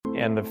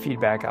And the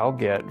feedback I'll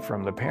get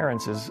from the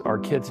parents is, our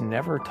kids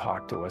never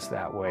talk to us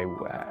that way.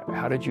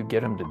 How did you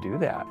get them to do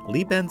that?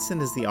 Lee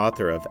Benson is the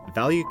author of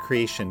Value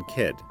Creation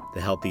Kid,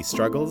 The Healthy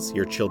Struggles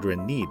Your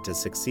Children Need to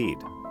Succeed.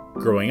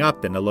 Growing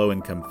up in a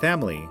low-income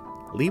family,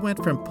 Lee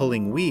went from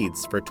pulling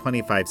weeds for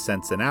 25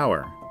 cents an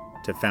hour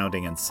to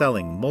founding and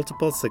selling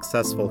multiple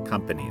successful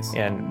companies.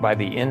 And by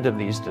the end of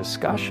these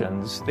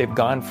discussions, they've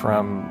gone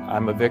from,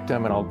 I'm a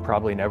victim and I'll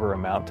probably never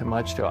amount to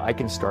much, to I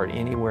can start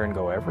anywhere and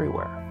go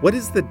everywhere. What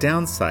is the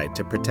downside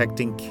to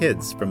protecting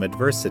kids from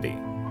adversity?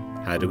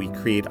 How do we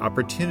create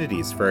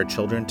opportunities for our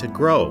children to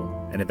grow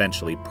and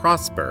eventually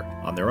prosper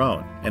on their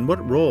own? And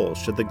what role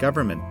should the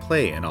government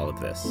play in all of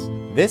this?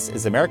 This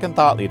is American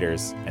Thought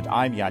Leaders, and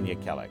I'm Yanya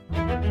Kelly.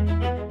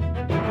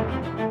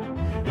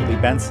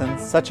 Lee Benson,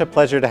 such a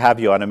pleasure to have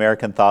you on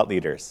American Thought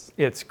Leaders.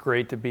 It's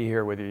great to be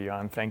here with you,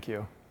 Jan. Thank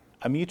you.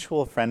 A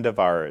mutual friend of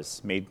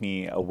ours made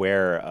me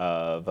aware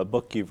of a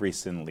book you've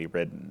recently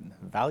written,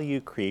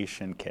 Value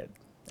Creation Kid.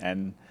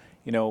 And,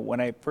 you know,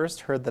 when I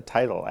first heard the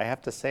title, I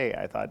have to say,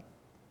 I thought,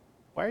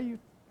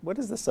 what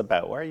is this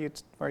about? Why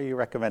are you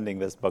recommending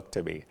this book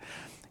to me?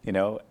 You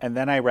know, and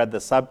then I read the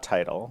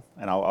subtitle,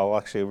 and I'll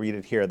actually read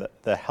it here,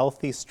 the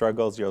healthy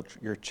struggles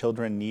your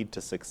children need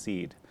to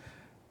succeed.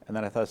 And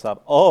then I thought to myself,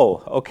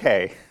 oh,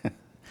 okay.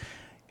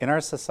 In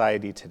our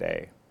society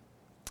today,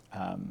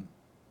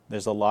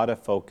 there's a lot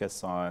of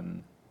focus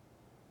on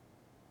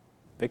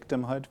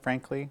victimhood,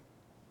 frankly.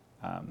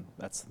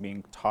 That's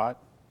being taught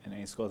in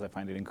any schools. I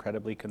find it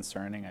incredibly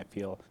concerning. I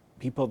feel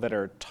people that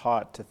are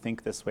taught to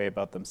think this way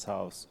about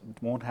themselves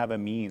won't have a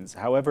means,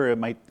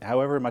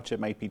 however much it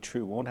might be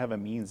true, won't have a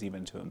means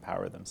even to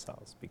empower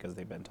themselves because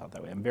they've been taught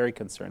that way. I'm very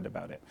concerned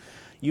about it.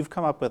 You've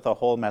come up with a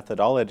whole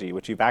methodology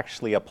which you've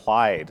actually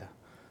applied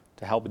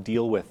to help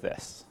deal with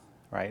this,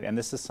 right? And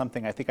this is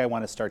something I think I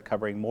want to start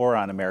covering more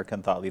on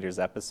American Thought Leaders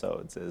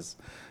episodes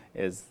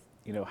is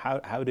you know,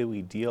 how do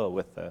we deal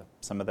with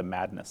some of the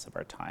madness of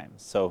our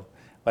times? So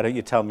why don't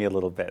you tell me a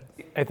little bit?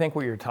 I think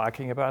what you're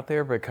talking about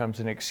there becomes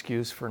an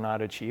excuse for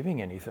not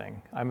achieving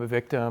anything. I'm a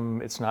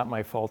victim. It's not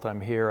my fault I'm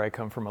here. I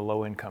come from a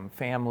low-income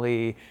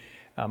family.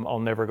 I'll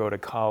never go to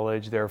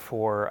college.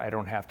 Therefore, I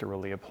don't have to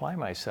really apply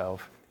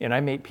myself. And I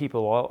meet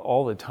people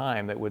all the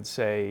time that would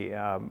say,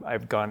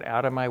 I've gone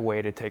out of my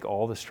way to take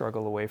all the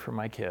struggle away from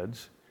my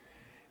kids.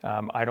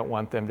 I don't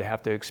want them to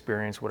have to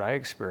experience what I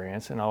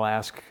experience. And I'll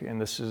ask,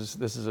 and this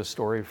is a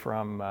story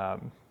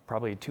from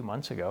probably 2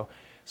 months ago,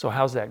 so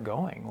how's that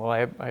going? Well,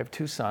 I have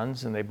two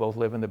sons, and they both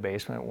live in the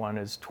basement. One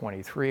is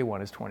 23,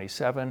 one is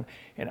 27,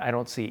 and I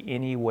don't see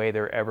any way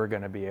they're ever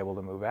going to be able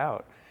to move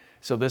out.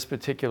 So this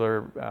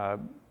particular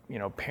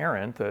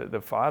parent,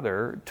 the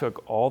father,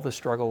 took all the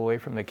struggle away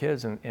from the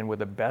kids, and with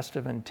the best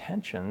of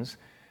intentions,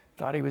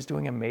 thought he was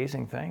doing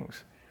amazing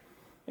things.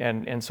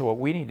 And so what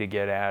we need to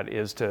get at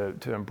is to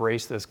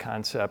embrace this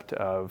concept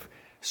of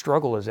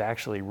struggle is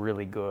actually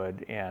really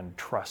good, and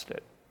trust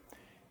it.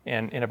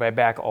 And if I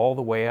back all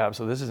the way up,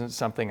 so this isn't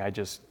something I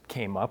just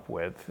came up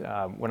with.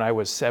 When I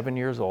was 7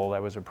 years old, I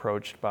was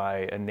approached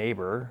by a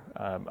neighbor,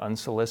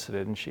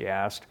 unsolicited, and she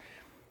asked,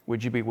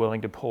 would you be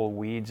willing to pull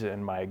weeds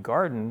in my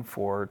garden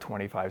for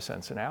 25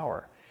 cents an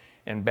hour?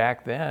 And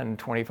back then,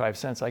 25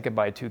 cents, I could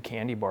buy 2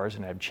 candy bars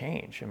and have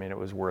change. I mean, it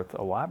was worth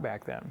a lot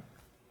back then.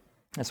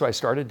 And so I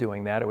started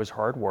doing that. It was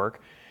hard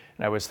work.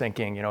 And I was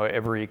thinking, you know,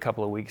 every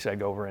couple of weeks I'd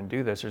go over and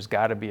do this. There's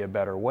got to be a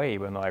better way,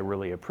 even though I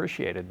really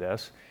appreciated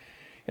this.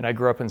 And I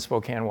grew up in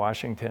Spokane,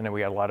 Washington, and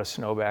we had a lot of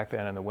snow back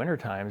then in the winter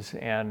times.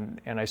 And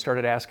I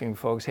started asking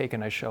folks, hey,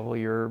 can I shovel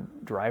your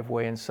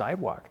driveway and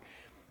sidewalk?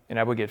 And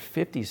I would get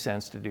 50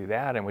 cents to do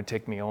that, and it would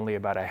take me only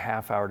about a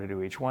half hour to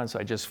do each one. So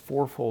I just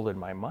fourfolded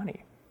my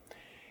money.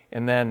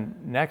 And then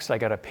next I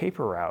got a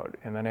paper route,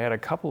 and then I had a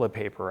couple of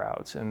paper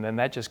routes, and then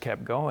that just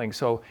kept going.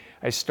 So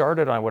I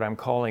started on what I'm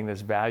calling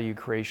this value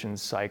creation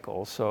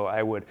cycle. So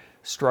I would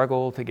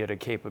struggle to get a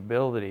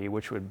capability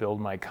which would build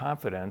my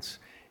confidence,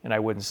 and I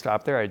wouldn't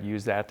stop there. I'd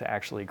use that to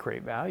actually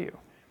create value.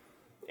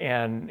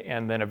 And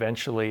then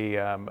eventually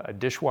a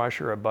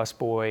dishwasher, a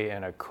busboy,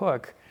 and a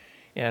cook.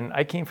 And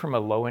I came from a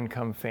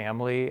low-income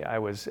family. I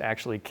was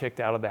actually kicked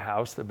out of the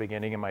house the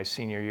beginning of my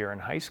senior year in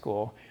high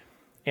school.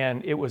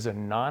 And it was a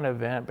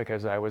non-event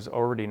because I was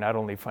already not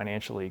only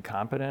financially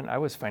competent, I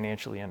was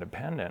financially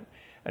independent.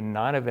 A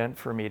non-event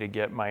for me to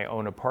get my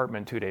own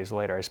apartment 2 days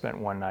later. I spent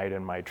one night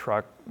in my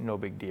truck, no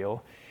big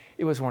deal.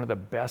 It was one of the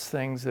best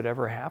things that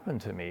ever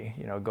happened to me,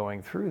 you know,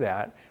 going through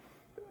that.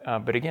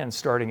 But again,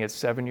 starting at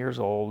 7 years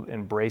old,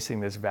 embracing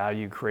this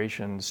value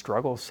creation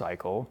struggle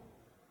cycle,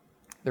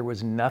 there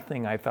was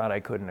nothing I thought I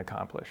couldn't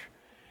accomplish.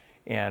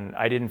 And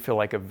I didn't feel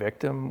like a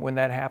victim when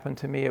that happened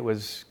to me. It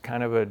was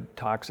kind of a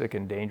toxic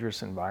and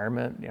dangerous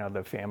environment, you know,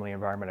 the family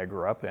environment I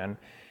grew up in.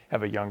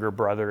 Have a younger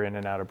brother in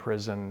and out of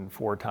prison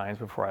 4 times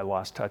before I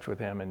lost touch with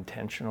him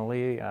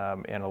intentionally,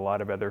 and a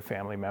lot of other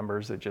family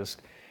members that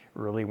just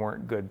really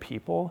weren't good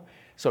people.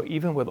 So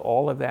even with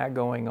all of that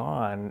going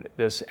on,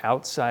 this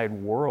outside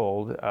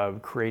world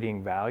of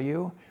creating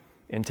value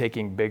and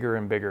taking bigger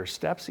and bigger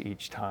steps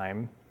each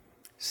time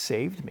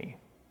saved me.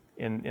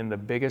 in the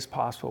biggest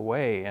possible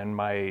way. And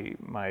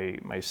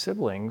my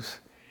siblings,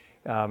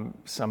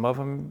 some of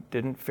them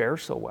didn't fare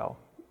so well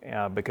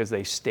because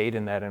they stayed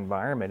in that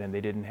environment and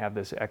they didn't have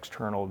this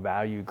external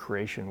value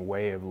creation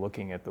way of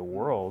looking at the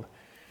world.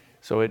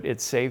 So it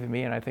saved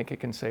me, and I think it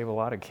can save a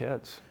lot of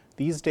kids.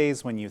 These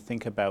days, when you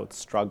think about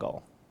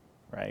struggle,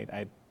 right?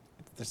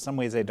 There's some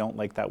ways I don't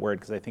like that word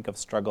because I think of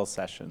struggle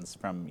sessions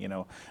from,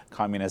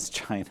 communist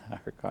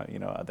China or,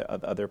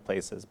 other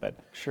places. But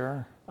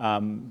sure.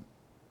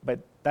 But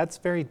that's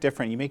very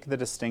different. You make the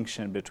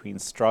distinction between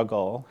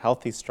struggle,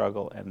 healthy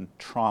struggle, and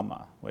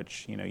trauma,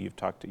 which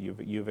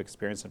you've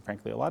experienced, and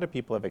frankly, a lot of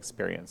people have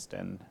experienced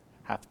and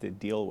have to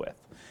deal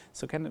with.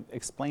 So, kind of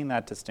explain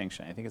that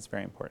distinction. I think it's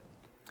very important.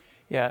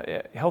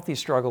 Yeah, healthy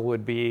struggle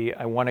would be,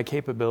 I want a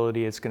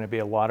capability, it's going to be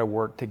a lot of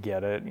work to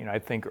get it. I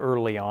think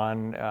early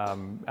on,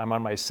 I'm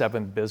on my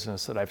 7th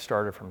business that I've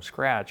started from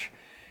scratch.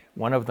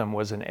 One of them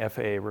was an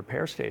FAA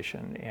repair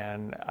station,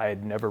 and I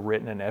had never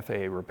written an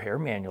FAA repair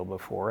manual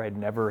before. I'd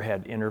never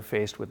had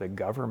interfaced with a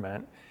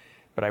government,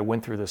 but I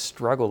went through the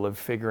struggle of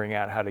figuring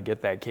out how to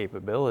get that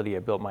capability. I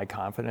built my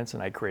confidence,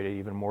 and I created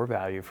even more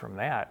value from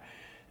that.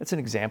 That's an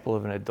example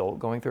of an adult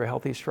going through a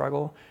healthy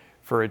struggle.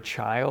 For a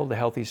child, a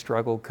healthy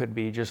struggle could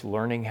be just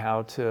learning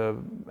how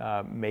to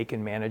make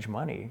and manage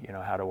money.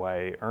 How do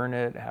I earn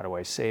it? How do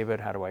I save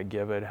it? How do I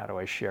give it? How do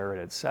I share it,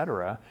 et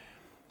cetera?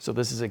 So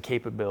this is a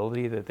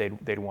capability that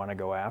they'd want to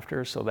go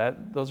after. So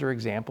those are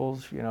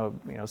examples,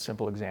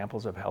 simple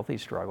examples of healthy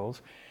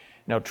struggles.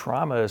 Now,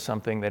 trauma is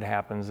something that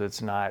happens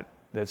that's not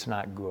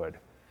good.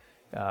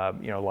 A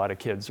lot of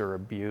kids are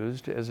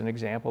abused, as an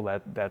example.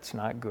 That's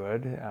not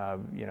good.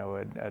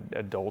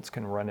 Adults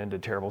can run into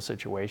terrible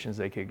situations.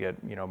 They could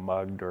get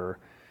mugged or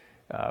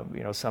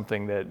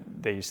something that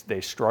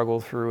they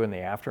struggle through in the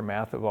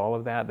aftermath of all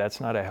of that.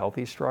 That's not a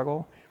healthy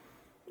struggle.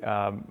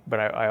 But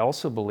I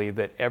also believe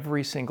that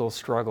every single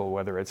struggle,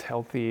 whether it's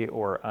healthy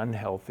or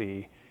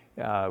unhealthy,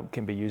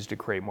 can be used to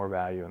create more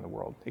value in the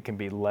world. It can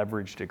be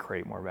leveraged to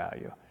create more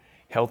value.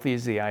 Healthy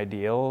is the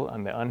ideal.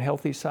 On the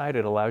unhealthy side,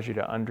 it allows you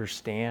to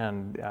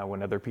understand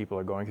when other people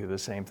are going through the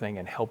same thing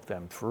and help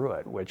them through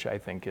it, which I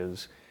think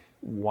is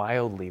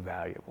wildly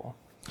valuable.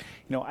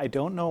 I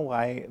don't know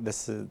why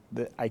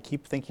I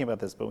keep thinking about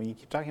this, but when you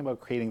keep talking about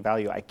creating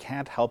value, I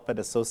can't help but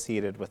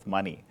associate it with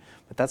money.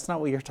 But that's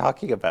not what you're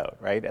talking about,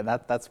 right? And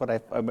that's what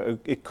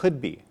it could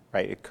be,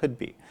 right? It could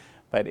be.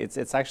 But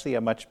it's actually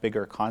a much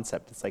bigger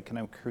concept. It's like kind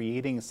of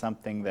creating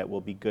something that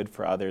will be good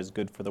for others,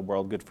 good for the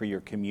world, good for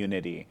your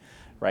community,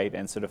 right?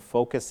 And sort of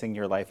focusing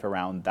your life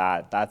around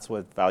that. That's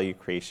what value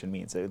creation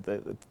means.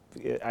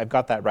 I've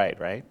got that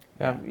right?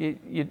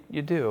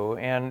 You do.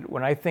 And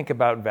when I think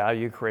about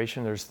value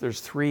creation,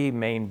 there's 3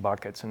 main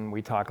buckets, and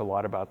we talk a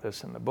lot about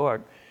this in the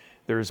book.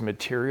 There's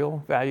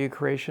material value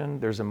creation,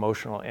 there's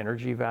emotional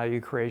energy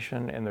value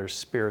creation, and there's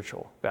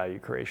spiritual value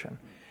creation.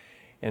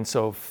 And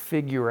so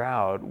figure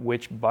out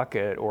which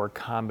bucket or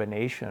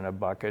combination of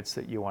buckets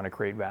that you want to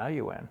create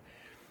value in.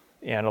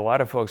 And a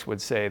lot of folks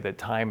would say that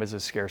time is the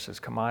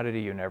scarcest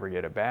commodity, you never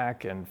get it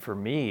back. And for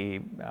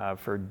me,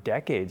 for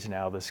decades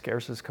now, the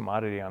scarcest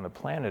commodity on the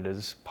planet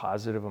is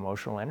positive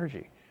emotional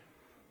energy.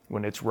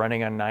 When it's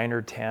running on 9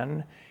 or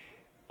 10,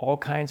 all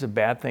kinds of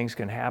bad things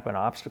can happen.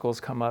 Obstacles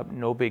come up,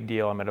 no big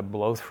deal. I'm going to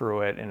blow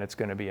through it and it's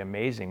going to be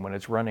amazing. When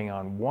it's running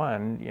on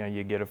 1,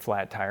 you get a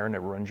flat tire and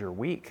it ruins your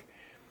week.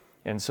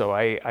 And so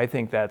I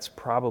think that's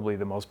probably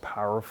the most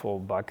powerful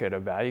bucket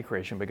of value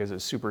creation because it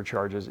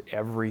supercharges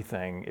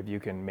everything if you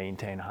can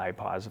maintain high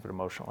positive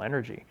emotional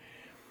energy.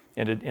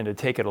 And to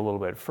take it a little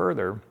bit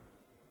further,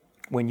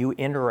 when you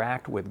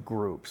interact with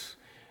groups,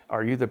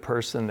 are you the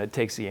person that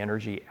takes the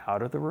energy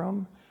out of the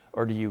room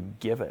or do you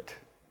give it?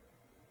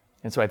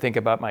 And so I think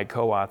about my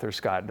co-author,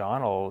 Scott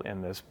Donnell,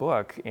 in this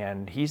book,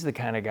 and he's the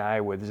kind of guy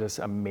with this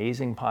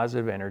amazing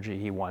positive energy.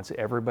 He wants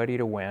everybody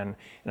to win,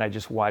 and I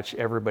just watch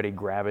everybody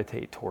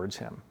gravitate towards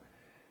him.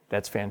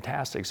 That's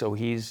fantastic. So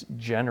he's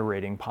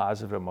generating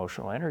positive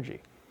emotional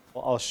energy.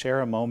 Well, I'll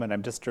share a moment.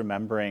 I'm just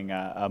remembering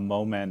a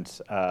moment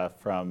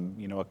from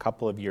a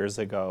couple of years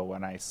ago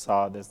when I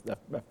saw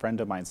a friend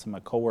of mine,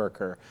 a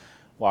coworker,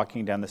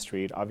 walking down the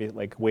street,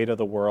 like weight of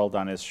the world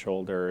on his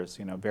shoulders,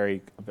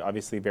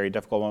 obviously very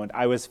difficult moment.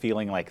 I was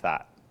feeling like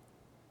that.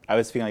 I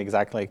was feeling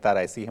exactly like that.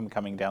 I see him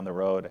coming down the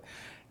road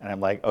and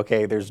I'm like,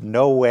 okay, there's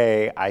no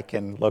way I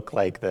can look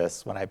like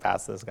this when I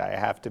pass this guy. I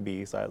have to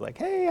be. So I was like,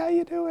 hey, how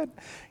you doing?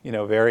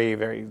 Very,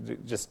 very,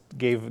 just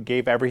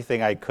gave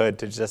everything I could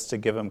to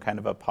give him kind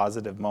of a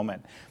positive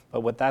moment.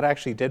 But what that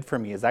actually did for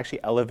me is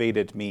actually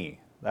elevated me.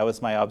 That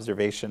was my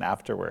observation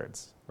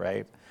afterwards,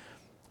 right?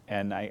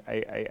 And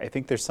I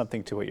think there's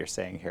something to what you're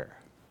saying here.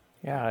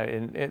 Yeah,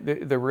 and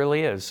there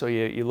really is. So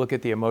you look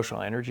at the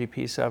emotional energy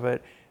piece of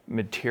it.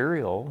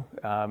 Material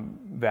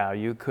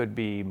value could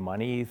be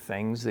money,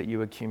 things that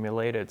you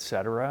accumulate, et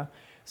cetera.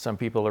 Some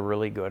people are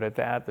really good at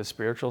that. The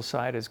spiritual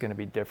side is going to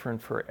be different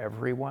for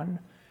everyone.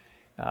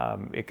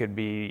 It could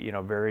be,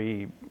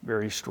 very,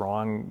 very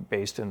strong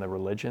based in the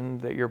religion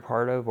that you're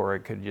part of, or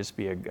it could just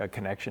be a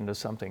connection to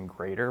something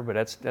greater.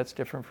 But that's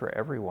different for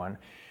everyone.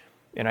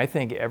 And I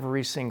think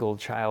every single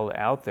child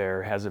out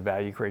there has a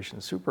value creation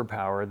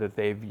superpower that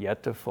they've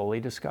yet to fully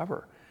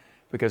discover,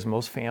 because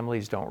most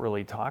families don't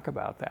really talk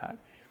about that.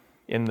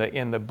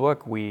 In the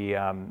book, we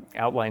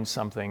outlined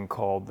something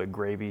called the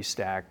gravy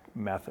stack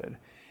method.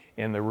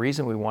 And the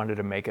reason we wanted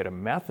to make it a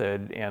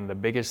method, and the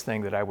biggest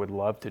thing that I would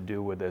love to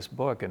do with this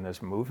book and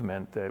this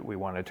movement that we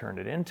want to turn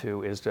it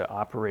into, is to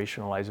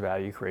operationalize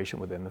value creation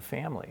within the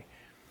family.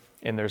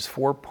 And there's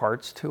 4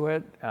 parts to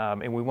it,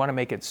 and we want to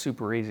make it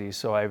super easy.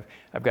 So I've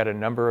got a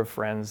number of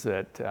friends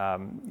that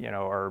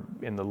are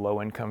in the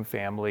low-income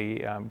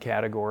family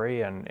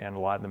category, and a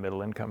lot in the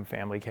middle-income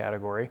family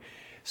category.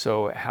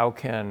 So how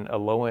can a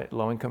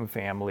low-income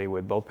family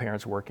with both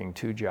parents working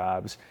 2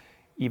 jobs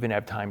even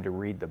have time to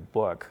read the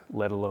book,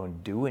 let alone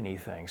do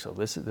anything? So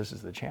this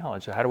is the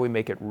challenge. So how do we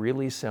make it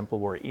really simple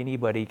where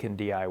anybody can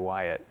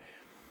DIY it?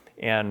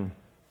 And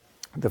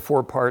the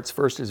 4 parts,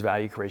 first is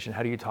value creation.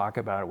 How do you talk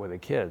about it with the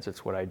kids?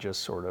 It's what I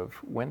just sort of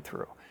went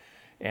through.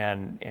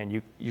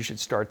 And you should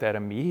start that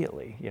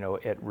immediately,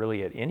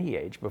 at any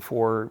age,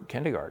 before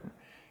kindergarten,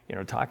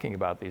 talking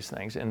about these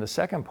things. And the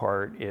second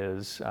part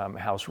is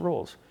house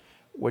rules.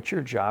 What's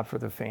your job for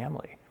the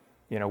family?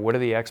 What are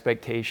the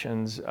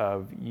expectations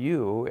of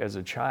you as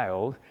a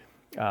child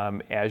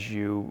as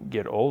you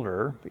get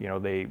older?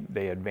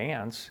 They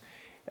advance.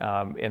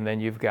 And then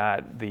you've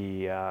got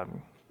the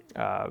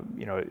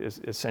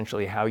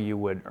essentially how you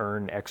would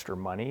earn extra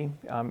money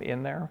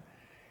in there.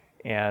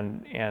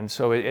 And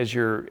so as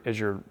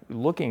you're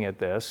looking at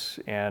this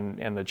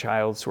and the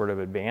child sort of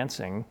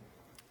advancing,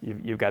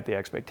 you've got the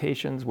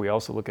expectations. We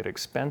also look at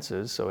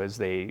expenses. So as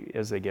they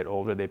get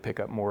older, they pick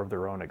up more of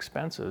their own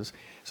expenses.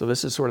 So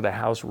this is sort of the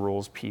house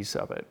rules piece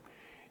of it.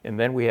 And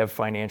then we have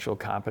financial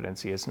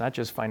competency. It's not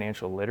just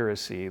financial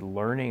literacy.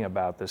 Learning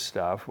about this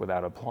stuff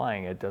without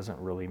applying it doesn't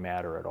really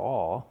matter at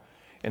all.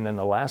 And then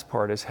the last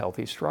part is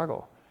healthy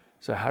struggle.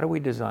 So how do we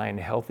design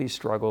healthy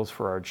struggles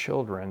for our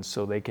children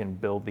so they can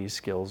build these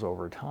skills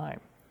over time?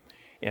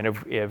 And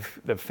if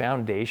the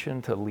foundation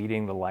to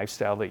leading the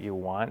lifestyle that you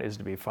want is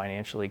to be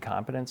financially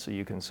competent so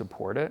you can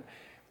support it,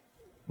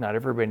 not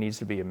everybody needs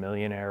to be a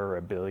millionaire or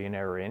a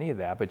billionaire or any of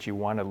that, but you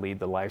want to lead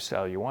the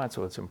lifestyle you want,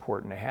 so it's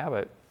important to have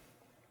it.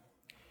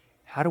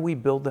 How do we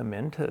build them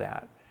into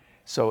that?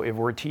 So if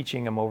we're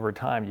teaching them over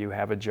time, you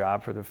have a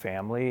job for the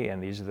family,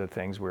 and these are the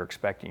things we're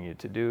expecting you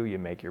to do. You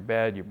make your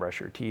bed, you brush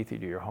your teeth, you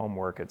do your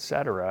homework,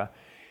 etc.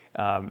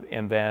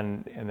 And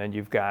then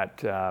you've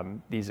got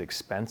these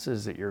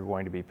expenses that you're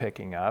going to be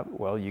picking up.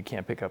 Well, you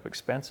can't pick up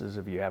expenses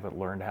if you haven't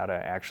learned how to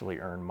actually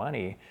earn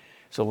money.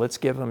 So let's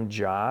give them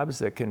jobs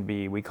that can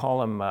be, we call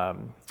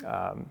them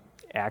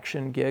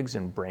action gigs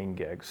and brain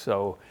gigs.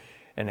 So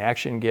an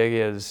action gig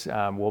is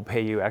we'll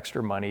pay you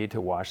extra money to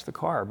wash the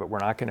car, but we're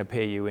not going to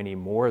pay you any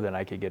more than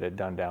I could get it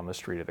done down the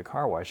street at the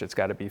car wash. It's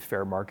got to be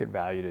fair market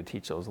value to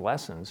teach those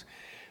lessons.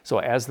 So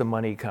as the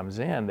money comes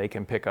in, they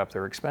can pick up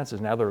their expenses.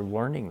 Now they're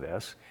learning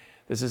this.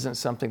 This isn't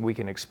something we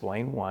can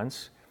explain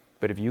once,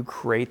 but if you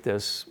create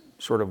this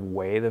sort of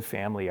way the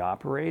family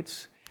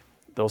operates,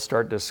 they'll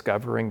start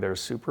discovering their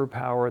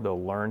superpower.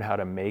 They'll learn how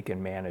to make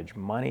and manage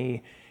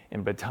money.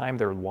 And by the time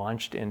they're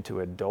launched into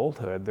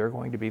adulthood, they're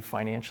going to be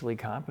financially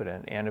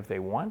competent. And if they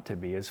want to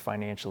be, as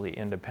financially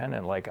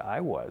independent like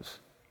I was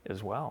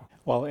as well.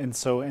 Well,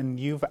 and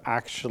you've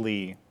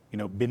actually,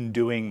 been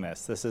doing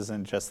this. This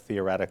isn't just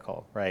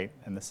theoretical, right?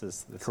 And this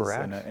is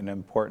an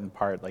important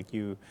part. Like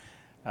you,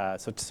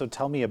 so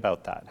tell me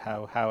about that.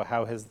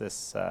 How has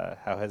this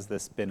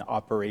been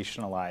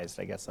operationalized,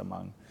 I guess,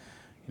 among,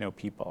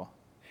 people?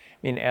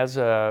 I mean,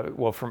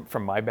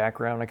 from my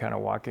background, I kind of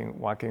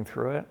walking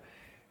through it.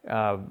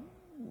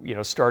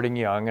 Starting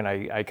young, and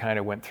I kind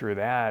of went through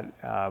that.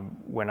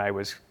 When I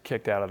was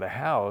kicked out of the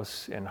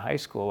house in high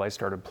school, I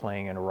started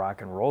playing in a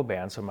rock and roll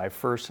band. So my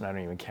first, and I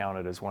don't even count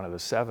it as one of the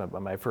 7,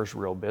 but my first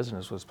real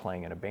business was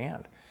playing in a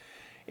band.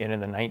 And in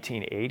the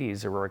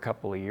 1980s, there were a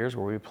couple of years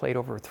where we played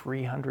over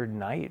 300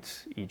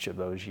 nights each of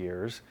those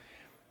years.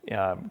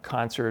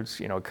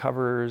 Concerts,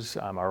 covers,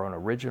 our own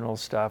original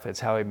stuff. It's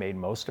how I made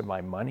most of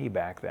my money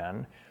back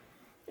then.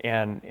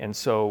 And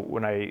so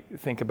when I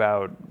think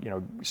about,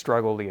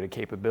 struggle to get a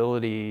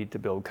capability, to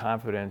build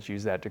confidence,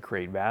 use that to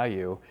create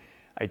value,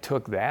 I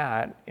took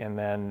that and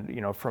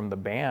then, from the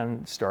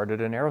band,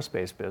 started an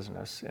aerospace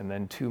business, and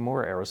then 2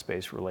 more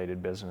aerospace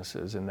related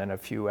businesses, and then a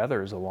few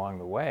others along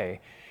the way.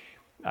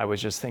 I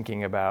was just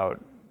thinking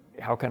about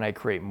how can I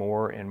create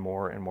more and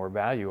more and more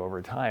value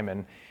over time.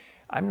 And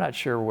I'm not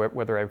sure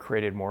whether I've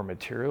created more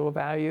material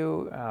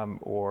value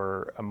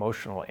or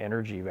emotional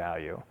energy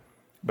value.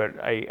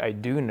 But I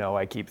do know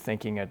I keep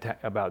thinking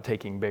about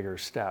taking bigger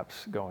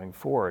steps going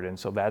forward. And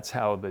so that's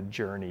how the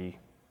journey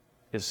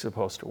is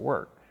supposed to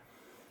work.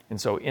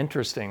 And so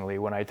interestingly,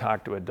 when I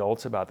talk to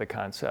adults about the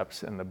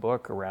concepts in the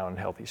book around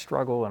healthy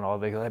struggle and all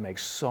that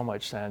makes so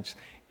much sense.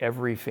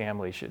 Every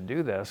family should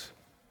do this.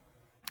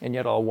 And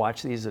yet I'll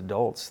watch these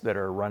adults that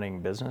are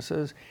running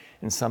businesses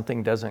and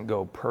something doesn't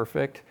go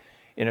perfect.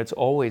 And it's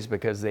always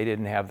because they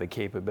didn't have the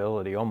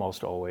capability,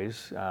 almost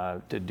always,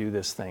 to do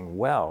this thing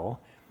well.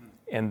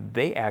 And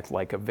they act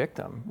like a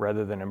victim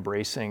rather than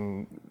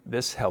embracing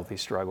this healthy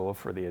struggle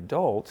for the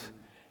adult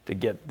to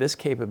get this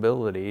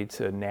capability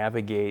to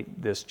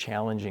navigate this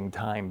challenging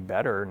time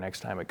better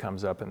next time it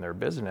comes up in their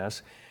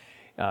business,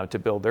 to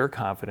build their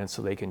confidence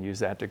so they can use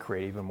that to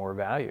create even more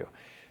value.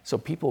 So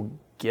people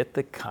get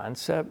the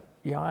concept,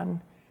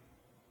 Jan,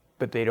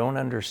 but they don't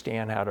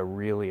understand how to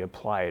really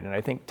apply it. And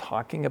I think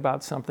talking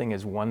about something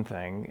is one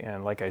thing,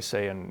 and like I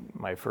say in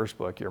my first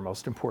book, Your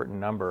Most Important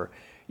Number,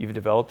 you've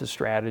developed a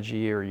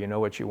strategy or you know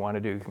what you want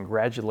to do,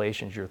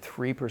 congratulations, you're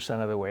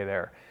 3% of the way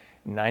there.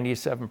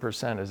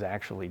 97% is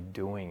actually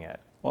doing it.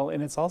 Well,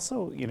 and it's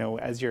also,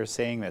 as you're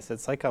saying this,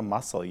 it's like a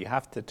muscle. You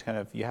have to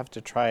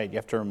try it. You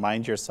have to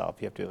remind yourself.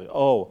 You have to,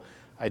 oh,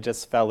 I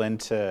just fell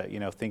into,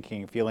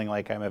 feeling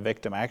like I'm a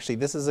victim. Actually,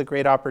 this is a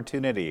great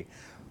opportunity.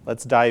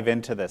 Let's dive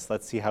into this.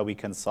 Let's see how we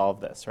can solve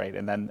this, right?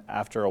 And then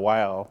after a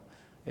while,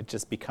 it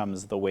just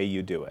becomes the way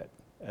you do it,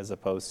 as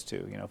opposed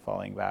to,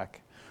 falling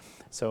back.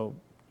 So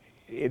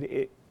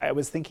I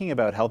was thinking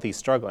about healthy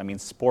struggle. I mean,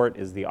 sport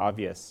is the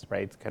obvious,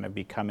 right? Kind of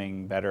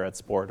becoming better at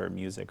sport or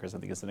music or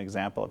something is an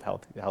example of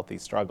healthy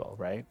struggle,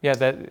 right?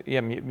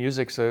 Yeah,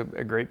 music's a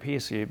great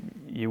piece.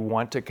 You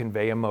want to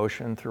convey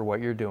emotion through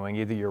what you're doing,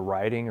 either you're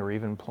writing or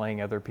even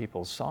playing other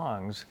people's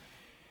songs.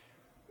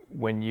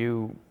 When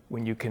you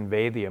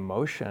convey the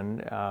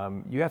emotion,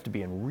 you have to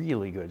be in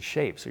really good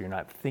shape so you're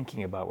not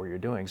thinking about what you're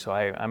doing. So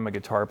I'm a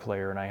guitar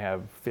player and I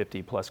have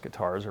 50 plus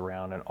guitars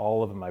around, and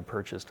all of them I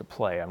purchase to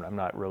play. I'm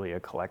not really a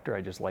collector.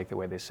 I just like the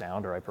way they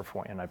sound, or I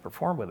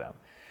perform with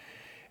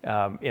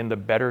them. In the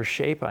better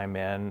shape I'm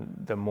in,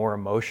 the more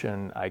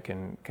emotion I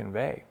can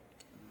convey.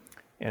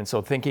 And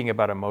so thinking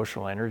about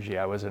emotional energy,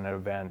 I was in an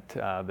event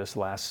this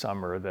last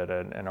summer that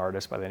an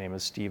artist by the name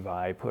of Steve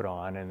Vai put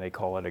on, and they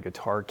call it a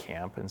guitar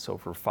camp. And so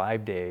for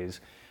 5 days,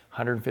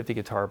 150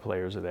 guitar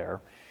players are there,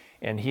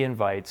 and he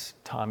invites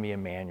Tommy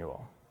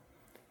Emmanuel.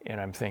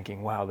 And I'm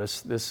thinking, wow,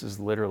 this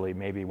is literally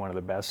maybe one of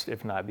the best,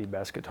 if not the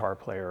best guitar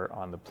player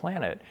on the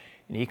planet.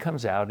 And he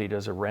comes out, he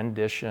does a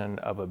rendition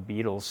of a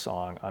Beatles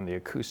song on the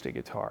acoustic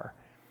guitar.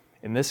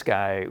 And this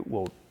guy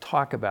will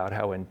talk about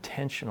how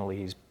intentionally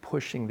he's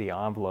pushing the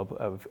envelope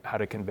of how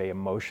to convey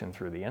emotion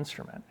through the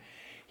instrument.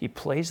 He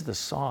plays the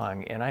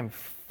song, and I'm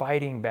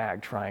fighting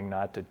back, trying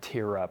not to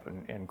tear up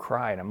and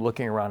cry. And I'm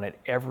looking around and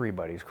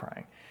everybody's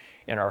crying.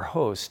 And our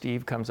host,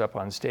 Steve, comes up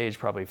on stage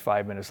probably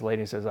 5 minutes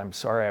later and says, I'm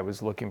sorry, I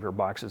was looking for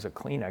boxes of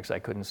Kleenex. I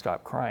couldn't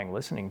stop crying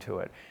listening to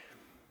it.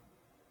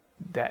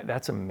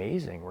 That's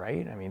amazing,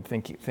 right? I mean,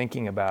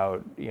 thinking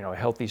about, a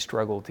healthy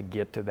struggle to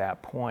get to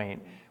that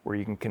point where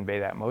you can convey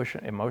that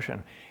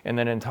emotion. And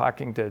then in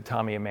talking to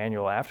Tommy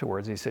Emmanuel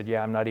afterwards, he said,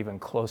 yeah, I'm not even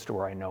close to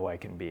where I know I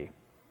can be.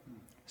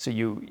 So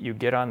you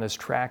get on this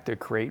track to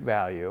create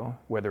value,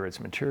 whether it's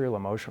material,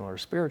 emotional, or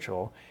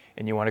spiritual,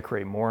 and you want to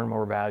create more and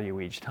more value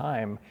each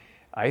time.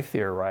 I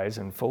theorize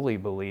and fully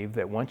believe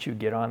that once you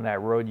get on that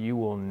road, you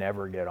will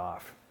never get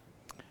off.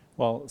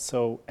 Well,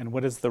 and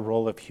what is the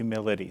role of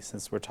humility,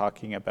 since we're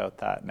talking about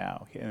that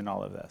now in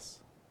all of this?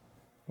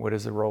 What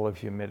is the role of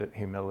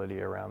humility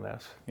around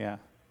this? Yeah.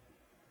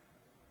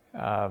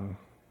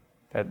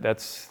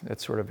 That's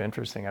sort of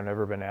interesting. I've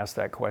never been asked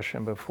that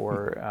question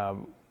before.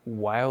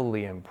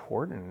 Wildly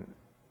important,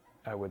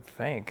 I would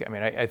think. I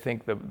mean, I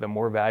think the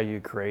more value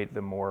you create,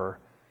 the more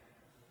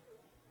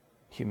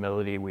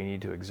humility we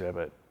need to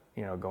exhibit,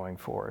 going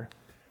forward.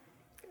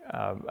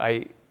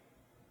 I'd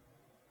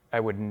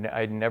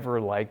never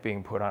like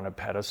being put on a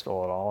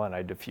pedestal at all, and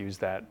I diffuse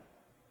that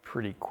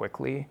pretty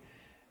quickly,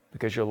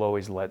 because you'll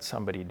always let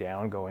somebody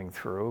down going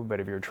through. But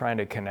if you're trying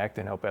to connect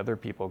and help other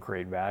people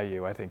create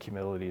value, I think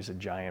humility is a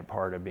giant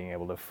part of being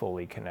able to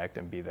fully connect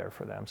and be there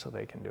for them so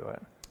they can do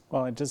it.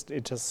 Well, it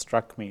just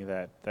struck me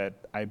that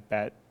I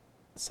bet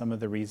some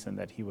of the reason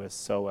that he was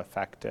so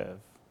effective,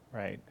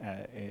 right,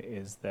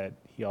 is that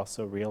he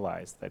also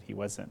realized that he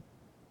wasn't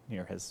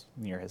near his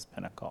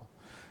pinnacle.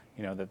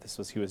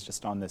 That he was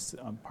just on this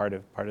part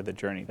of the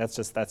journey. That's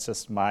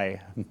just my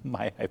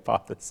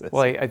hypothesis.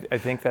 Well, I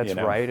think that's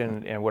right.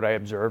 And what I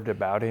observed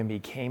about him, he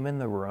came in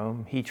the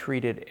room, he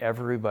treated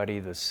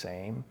everybody the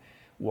same,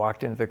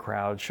 walked into the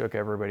crowd, shook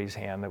everybody's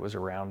hand that was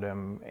around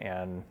him,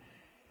 and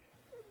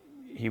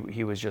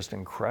he was just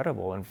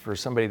incredible. And for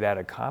somebody that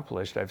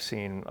accomplished, I've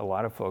seen a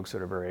lot of folks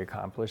that are very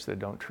accomplished that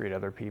don't treat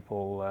other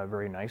people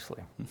very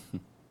nicely.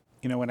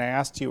 When I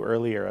asked you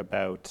earlier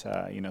about,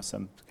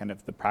 some kind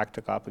of the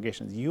practical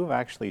applications, you have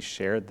actually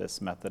shared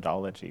this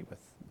methodology with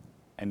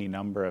any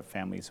number of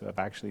families who have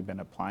actually been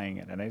applying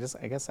it. And I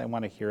guess I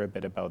want to hear a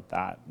bit about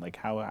that. Like,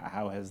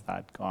 how has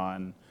that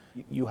gone?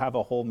 You have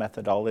a whole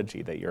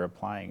methodology that you're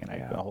applying, and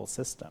a whole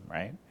system,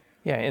 right?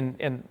 Yeah,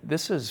 and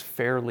this is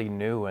fairly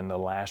new in the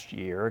last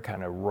year,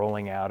 kind of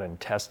rolling out and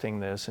testing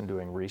this and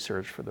doing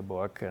research for the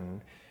book,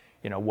 and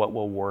what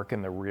will work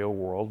in the real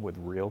world with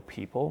real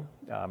people,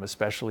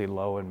 especially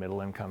low and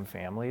middle income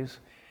families.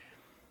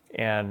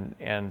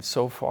 And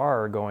so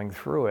far, going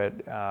through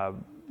it,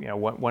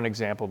 one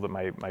example that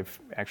my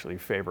actually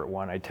favorite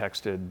one, I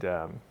texted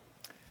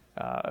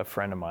a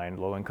friend of mine,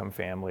 low income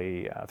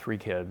family, 3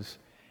 kids,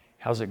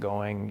 how's it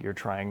going? You're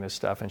trying this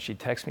stuff. And she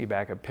texts me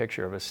back a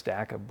picture of a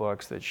stack of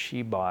books that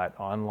she bought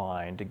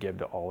online to give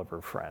to all of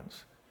her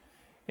friends.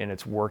 And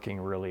it's working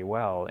really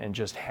well. And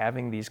just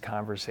having these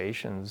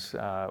conversations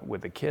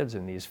with the kids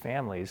in these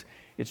families,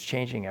 it's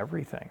changing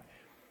everything.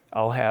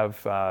 I'll have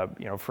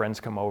friends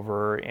come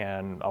over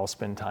and I'll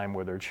spend time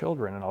with their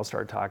children and I'll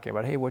start talking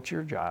about, hey, what's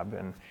your job?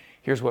 And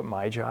here's what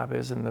my job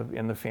is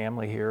in the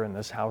family here in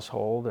this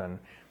household,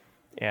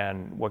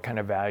 and what kind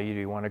of value do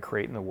you want to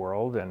create in the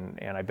world? And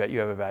I bet you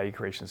have a value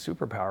creation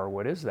superpower.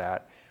 What is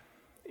that?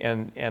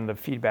 And the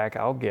feedback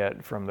I'll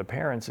get from the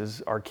parents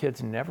is, our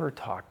kids never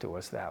talk to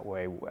us that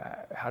way.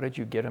 How did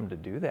you get them to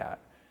do that?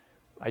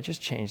 I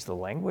just changed the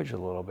language a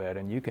little bit,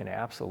 and you can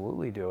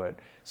absolutely do it.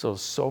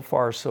 So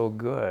far, so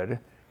good.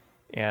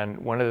 And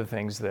one of the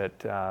things that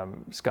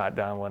Scott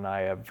Donnell and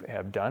I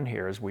have done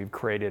here is we've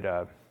created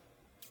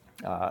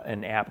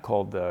an app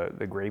called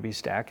the Gravy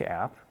Stack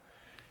app.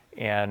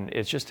 And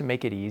it's just to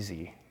make it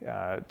easy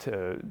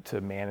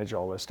to manage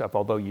all this stuff.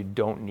 Although you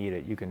don't need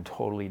it, you can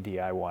totally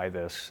DIY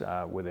this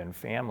within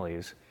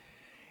families.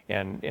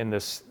 And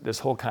this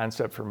whole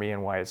concept for me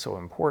and why it's so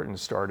important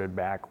started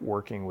back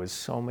working with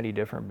so many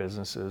different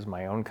businesses,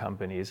 my own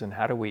companies, and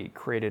how do we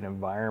create an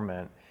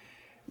environment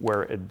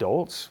where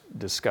adults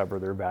discover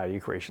their value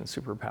creation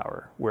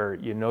superpower, where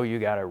you know you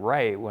got it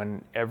right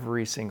when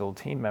every single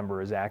team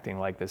member is acting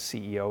like the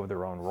CEO of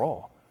their own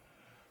role.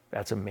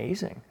 That's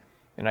amazing.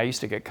 And I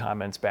used to get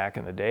comments back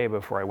in the day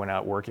before I went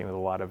out working with a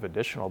lot of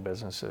additional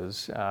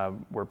businesses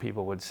where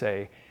people would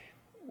say,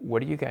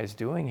 what are you guys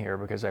doing here?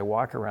 Because I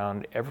walk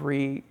around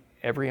every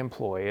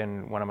employee,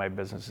 and one of my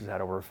businesses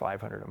had over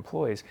 500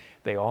 employees,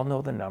 they all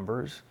know the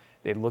numbers.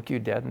 They look you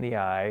dead in the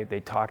eye.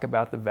 They talk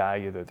about the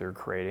value that they're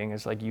creating.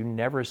 It's like you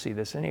never see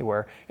this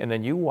anywhere. And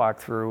then you walk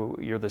through,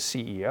 you're the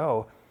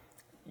CEO,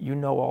 you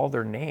know all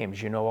their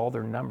names, you know all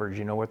their numbers,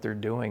 you know what they're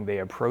doing. They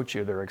approach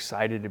you, they're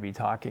excited to be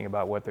talking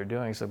about what they're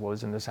doing. So, well,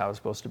 isn't this how it's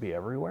supposed to be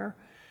everywhere?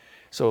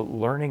 So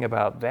learning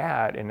about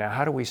that, and now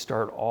how do we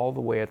start all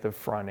the way at the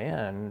front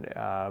end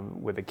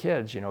with the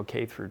kids,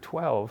 K through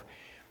 12,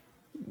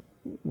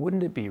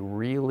 wouldn't it be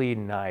really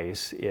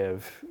nice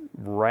if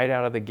right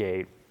out of the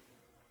gate,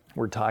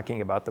 we're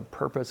talking about the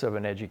purpose of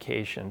an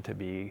education to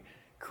be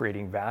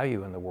creating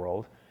value in the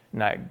world,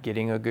 not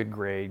getting a good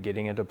grade,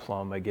 getting a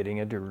diploma, getting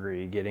a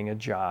degree, getting a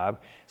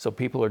job. So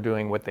people are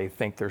doing what they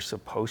think they're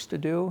supposed to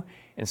do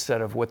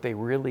instead of what they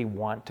really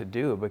want to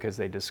do because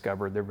they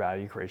discovered their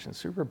value creation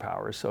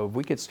superpower. So if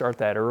we could start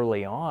that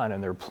early on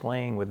and they're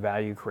playing with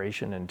value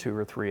creation in 2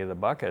 or 3 of the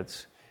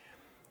buckets,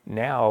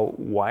 now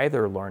why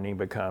they're learning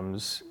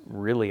becomes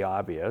really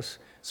obvious.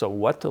 So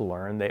what to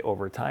learn,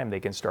 over time they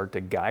can start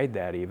to guide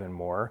that even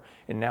more.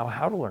 And now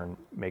how to learn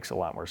makes a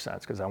lot more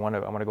sense because I want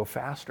to go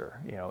faster,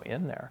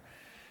 in there.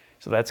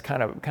 So that's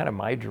kind of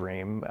my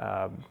dream,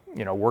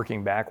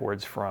 working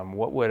backwards from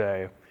what would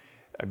a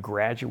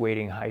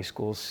graduating high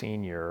school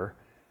senior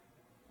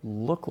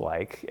look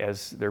like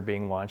as they're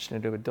being launched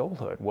into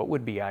adulthood? What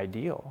would be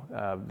ideal?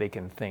 They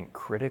can think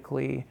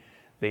critically.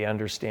 They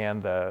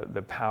understand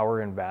the power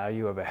and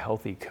value of a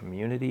healthy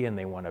community, and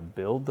they want to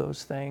build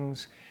those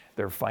things.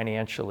 They're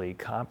financially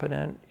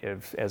competent,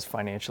 as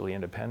financially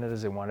independent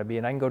as they want to be.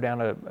 And I can go down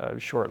a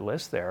short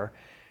list there.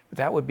 But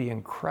that would be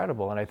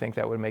incredible, and I think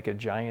that would make a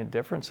giant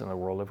difference in the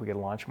world if we could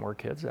launch more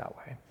kids that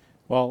way.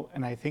 Well,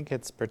 and I think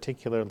it's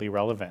particularly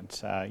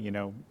relevant,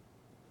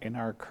 in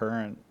our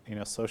current,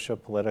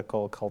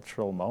 socio-political,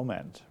 cultural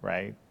moment,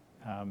 right?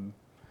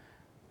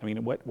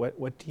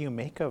 What do you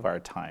make of our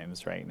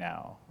times right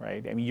now,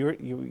 right? I mean,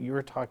 you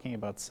were talking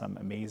about some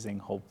amazing,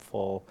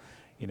 hopeful,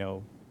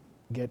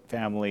 get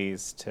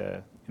families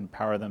to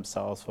empower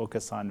themselves,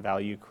 focus on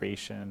value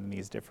creation,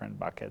 these different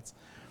buckets.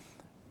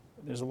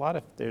 There's a lot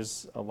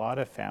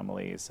of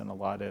families and a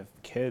lot of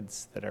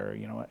kids that are,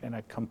 in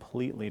a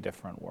completely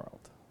different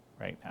world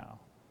right now,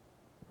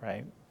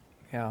 right?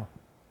 Yeah.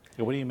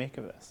 What do you make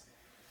of this?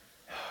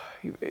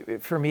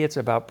 For me, it's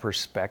about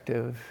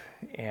perspective,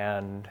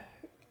 and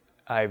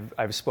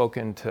I've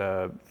spoken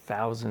to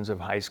thousands of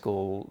high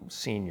school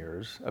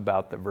seniors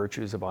about the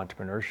virtues of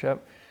entrepreneurship,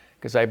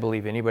 because I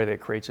believe anybody that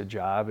creates a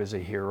job is a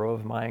hero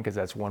of mine, because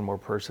that's one more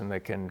person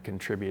that can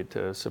contribute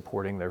to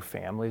supporting their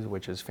families,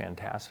 which is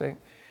fantastic.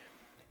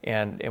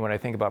 And when I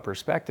think about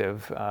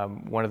perspective,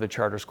 one of the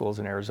charter schools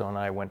in Arizona,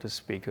 I went to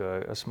speak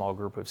to a small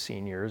group of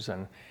seniors,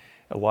 and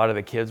a lot of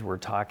the kids were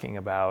talking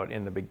about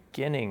in the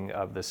beginning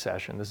of the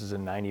session, this is a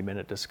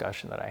 90-minute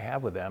discussion that I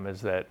have with them,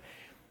 is that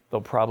they'll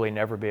probably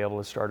never be able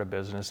to start a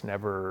business,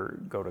 never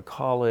go to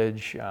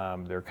college.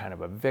 They're kind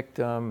of a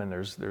victim, and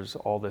there's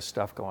all this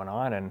stuff going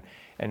on. And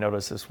I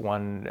noticed this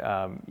one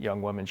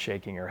young woman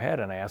shaking her head,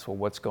 and I asked, well,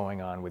 what's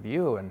going on with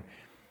you?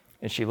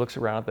 And she looks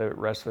around at the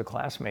rest of the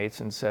classmates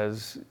and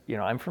says,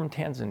 I'm from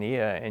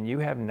Tanzania, and you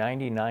have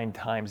 99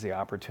 times the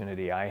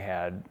opportunity I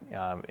had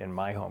in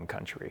my home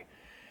country.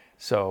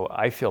 So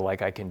I feel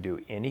like I can do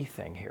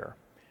anything here.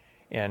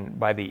 And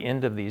by the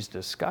end of these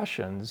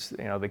discussions,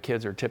 the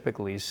kids are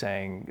typically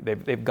saying,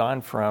 they've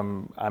gone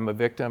from, I'm a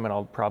victim and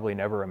I'll probably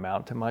never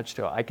amount to much,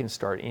 to I can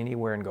start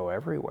anywhere and go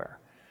everywhere.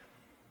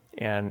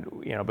 And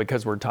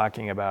because we're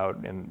talking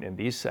about in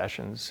these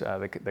sessions,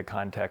 the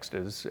context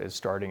is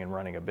starting and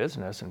running a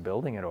business and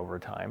building it over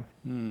time.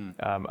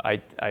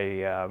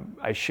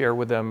 I share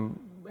with them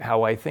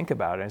how I think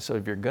about it. And so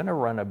if you're going to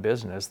run a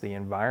business, the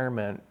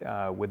environment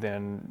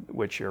within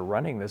which you're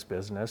running this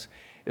business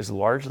is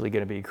largely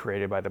going to be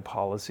created by the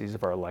policies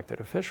of our elected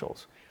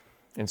officials.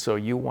 And so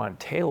you want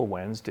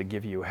tailwinds to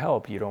give you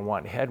help. You don't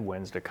want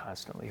headwinds to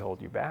constantly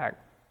hold you back.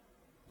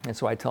 And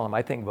so I tell them,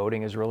 I think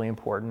voting is really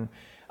important.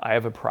 I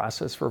have a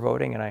process for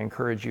voting, and I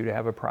encourage you to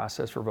have a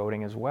process for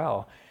voting as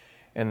well.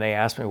 And they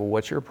ask me, well,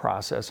 what's your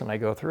process? And I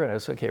go through it. And I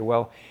say, okay,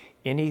 well,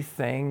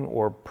 anything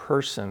or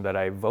person that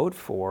I vote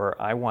for,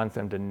 I want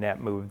them to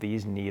net move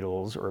these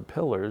needles or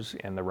pillars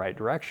in the right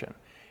direction.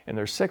 And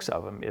there's 6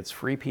 of them. It's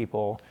free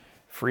people,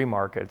 free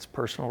markets,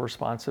 personal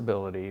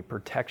responsibility,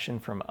 protection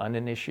from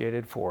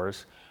uninitiated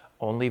force,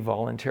 only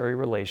voluntary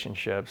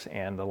relationships,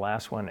 and the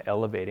last one,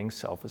 elevating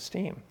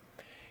self-esteem.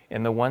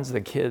 And the ones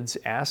the kids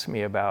ask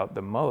me about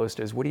the most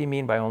is, what do you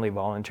mean by only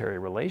voluntary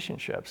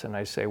relationships? And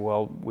I say,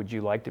 well, would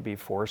you like to be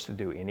forced to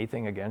do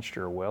anything against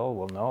your will?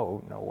 Well,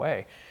 no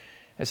way.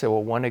 I say,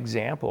 well, one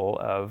example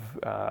of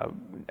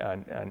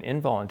an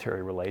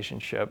involuntary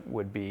relationship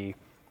would be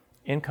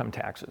income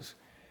taxes.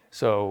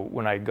 So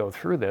when I go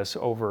through this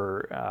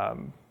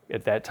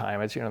at that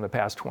time, it's, in the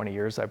past 20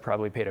 years, I've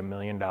probably paid $1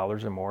 million or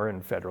more in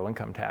federal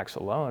income tax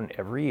alone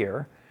every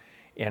year.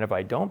 And if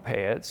I don't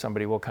pay it,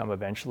 somebody will come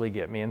eventually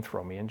get me and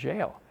throw me in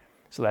jail.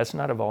 So that's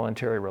not a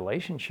voluntary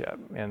relationship.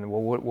 And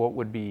well, what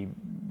would be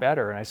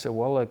better? And I said,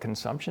 well, a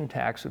consumption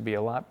tax would be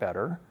a lot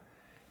better.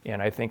 And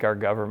I think our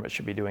government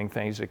should be doing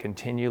things to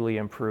continually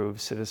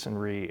improve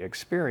citizenry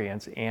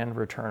experience and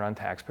return on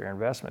taxpayer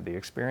investment. The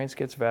experience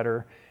gets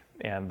better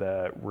and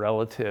the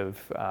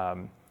relative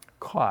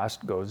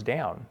cost goes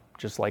down,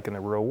 just like in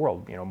the real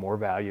world. More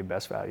value,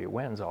 best value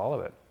wins, all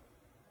of it.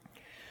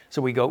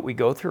 So we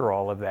go through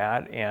all of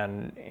that,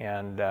 and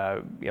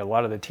a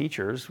lot of the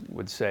teachers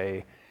would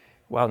say,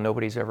 "Well,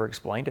 nobody's ever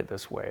explained it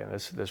this way, and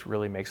this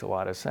really makes a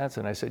lot of sense."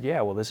 And I said,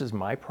 "Yeah, well, this is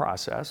my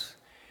process,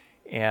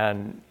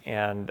 and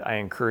I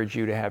encourage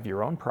you to have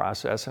your own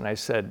process." And I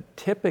said,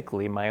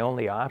 typically, my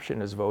only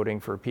option is voting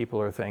for people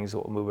or things that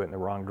will move it in the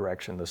wrong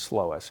direction the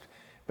slowest,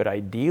 but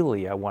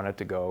ideally, I want it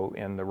to go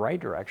in the right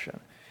direction.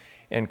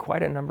 And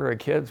quite a number of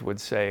kids would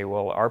say,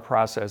 "Well, our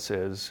process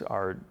is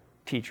our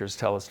teachers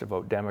tell us to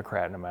vote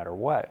Democrat no matter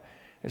what."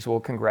 I said, well,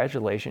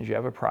 congratulations, you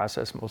have a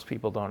process. Most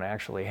people don't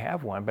actually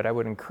have one, but I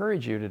would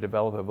encourage you to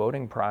develop a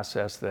voting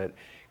process that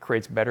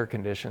creates better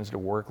conditions to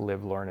work,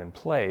 live, learn, and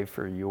play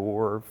for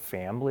your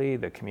family,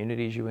 the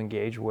communities you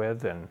engage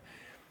with, and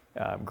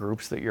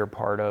groups that you're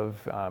part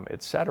of,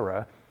 et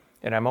cetera.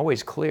 And I'm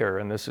always clear,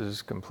 and this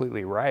is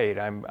completely right,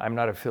 I'm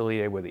not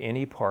affiliated with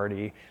any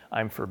party.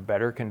 I'm for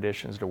better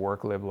conditions to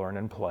work, live, learn,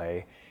 and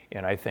play.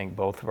 And I think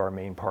both of our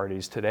main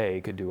parties today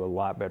could do a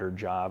lot better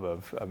job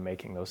of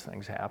making those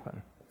things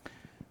happen.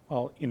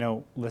 Well,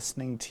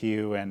 listening to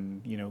you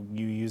and,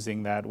 you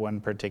using that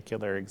one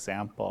particular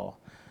example,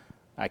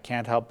 I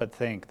can't help but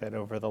think that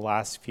over the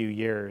last few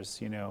years,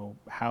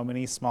 how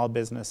many small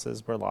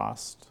businesses were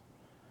lost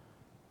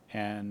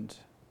and,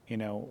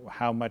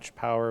 how much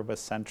power was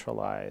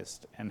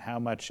centralized and how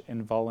much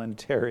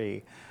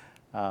involuntary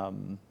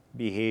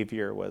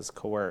behavior was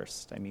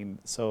coerced. I mean,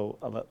 so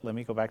let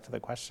me go back to the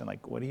question,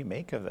 what do you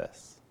make of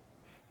this?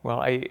 Well,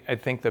 I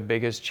think the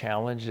biggest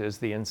challenge is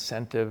the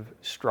incentive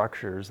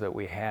structures that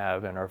we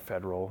have in our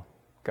federal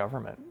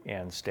government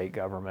and state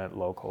government,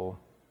 local,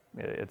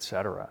 et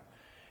cetera.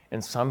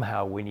 And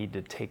somehow we need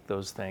to take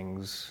those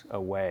things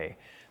away.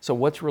 So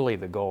what's really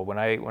the goal? When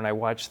I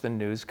watch the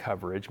news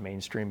coverage,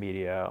 mainstream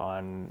media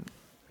on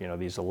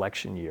these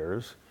election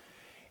years,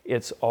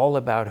 it's all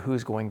about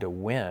who's going to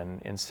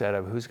win instead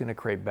of who's going to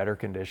create better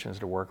conditions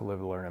to work,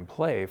 live, learn, and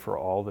play for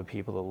all the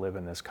people that live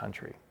in this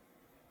country.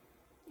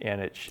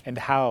 And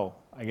how?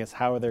 I guess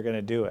how are they going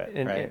to do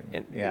it, right?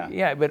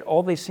 Yeah, but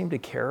all they seem to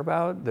care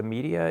about, the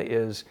media,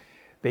 is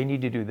they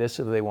need to do this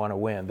if they want to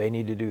win. They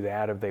need to do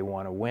that if they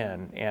want to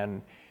win.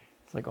 And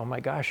it's like, oh my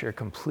gosh, you're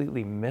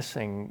completely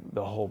missing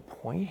the whole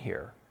point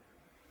here.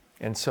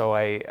 And so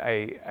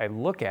I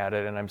look at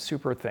it, and I'm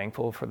super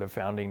thankful for the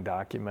founding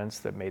documents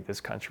that made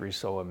this country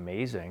so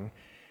amazing,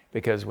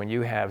 because when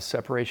you have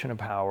separation of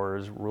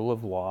powers, rule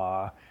of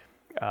law,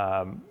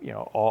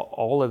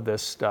 all of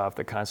this stuff,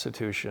 the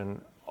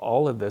Constitution,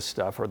 all of this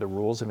stuff are the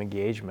rules of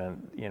engagement,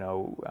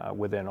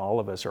 within all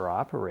of us are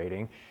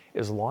operating.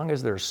 As long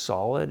as they're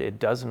solid, it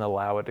doesn't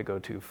allow it to go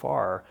too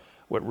far.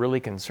 What really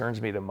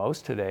concerns me the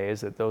most today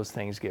is that those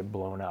things get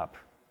blown up.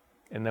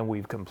 And then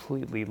we've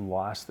completely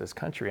lost this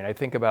country. And I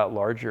think about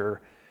larger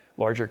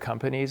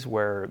companies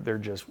where they're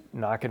just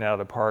knocking it out of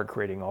the park,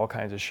 creating all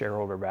kinds of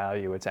shareholder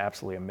value. It's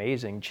absolutely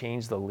amazing.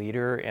 Change the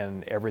leader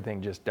and everything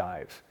just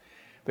dives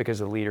because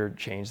the leader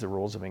changed the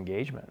rules of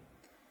engagement.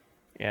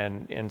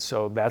 And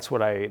so that's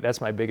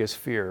my biggest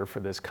fear for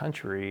this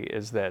country,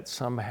 is that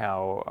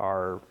somehow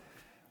our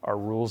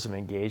rules of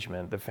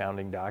engagement, the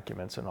founding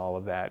documents and all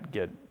of that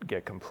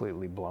get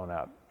completely blown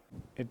up.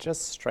 It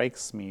just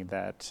strikes me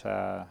that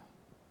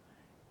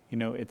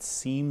it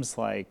seems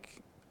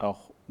like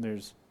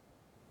there's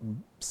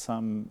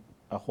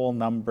a whole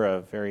number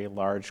of very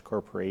large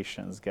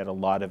corporations get a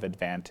lot of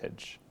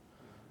advantage,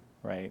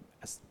 right?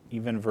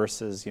 Even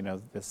versus,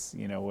 this,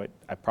 what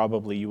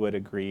you would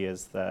agree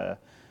is the,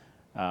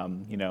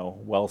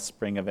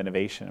 wellspring of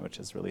innovation, which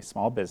is really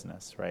small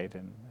business, right,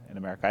 in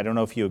America. I don't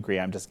know if you agree.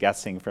 I'm just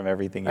guessing from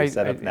everything you've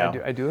said up now.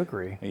 I do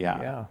agree.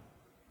 Yeah.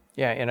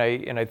 Yeah,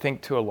 and I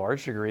think to a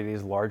large degree,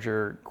 these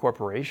larger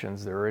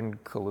corporations, they're in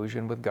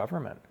collusion with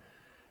government.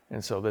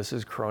 And so this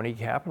is crony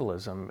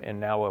capitalism, and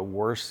now a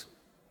worse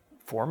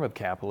form of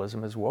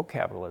capitalism is woke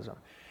capitalism.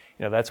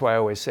 That's why I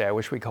always say I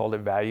wish we called it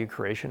value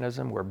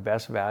creationism, where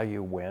best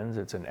value wins.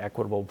 It's an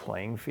equitable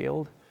playing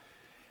field.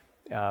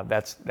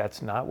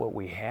 That's not what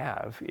we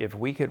have. If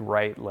we could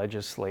write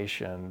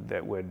legislation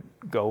that would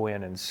go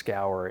in and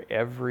scour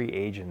every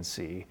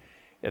agency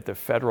at the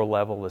federal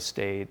level, the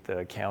state,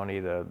 the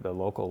county, the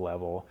local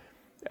level,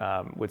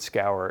 would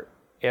scour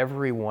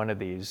every one of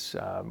these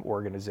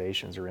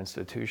organizations or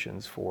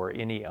institutions for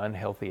any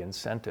unhealthy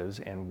incentives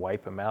and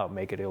wipe them out,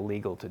 make it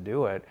illegal to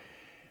do it,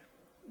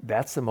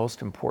 that's the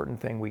most important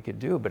thing we could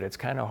do. But it's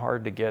kind of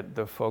hard to get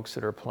the folks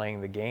that are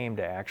playing the game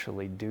to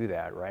actually do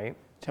that, right?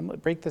 Tim,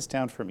 break this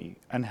down for me.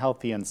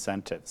 Unhealthy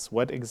incentives.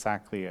 What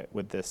exactly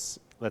would this,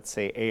 let's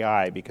say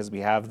AI, because we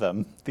have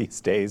them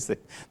these days, they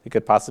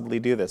could possibly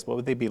do this. What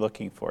would they be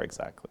looking for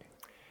exactly?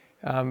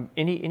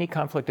 Any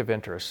conflict of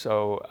interest.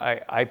 So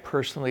I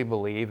personally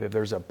believe if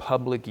there's a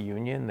public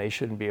union, they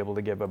shouldn't be able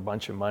to give a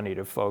bunch of money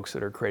to folks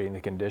that are creating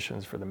the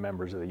conditions for the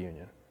members of the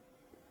union.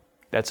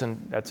 That's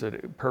a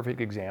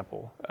perfect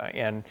example,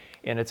 and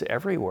it's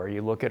everywhere.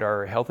 You look at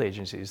our health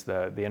agencies,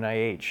 the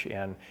NIH,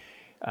 and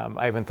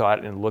I haven't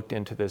thought and looked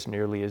into this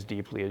nearly as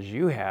deeply as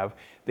you have.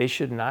 They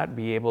should not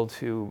be able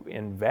to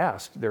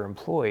invest their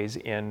employees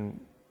in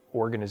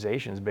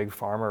organizations, big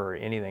pharma or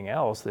anything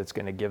else that's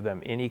going to give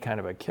them any kind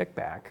of a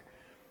kickback,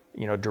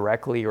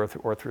 directly or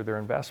through their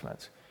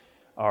investments.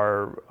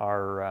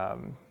 Our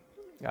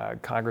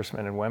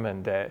congressmen and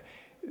women, that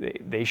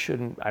they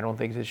shouldn't. I don't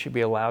think they should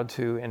be allowed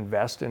to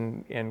invest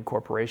in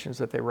corporations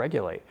that they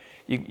regulate.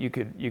 You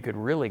could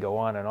really go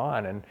on,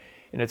 and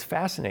it's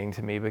fascinating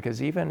to me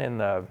because even in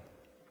the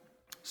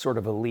sort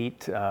of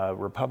elite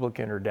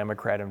Republican or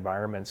Democrat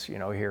environments,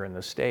 here in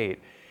the state,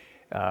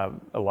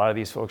 a lot of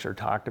these folks are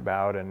talked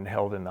about and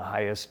held in the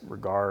highest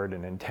regard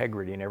and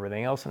integrity and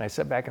everything else. And I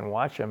sit back and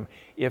watch them.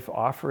 If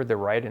offered the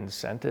right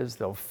incentives,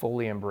 they'll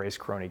fully embrace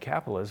crony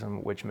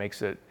capitalism, which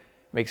makes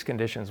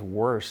conditions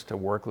worse to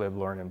work, live,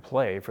 learn, and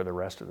play for the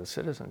rest of the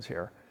citizens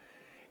here.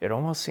 It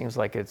almost seems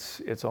like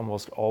it's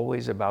almost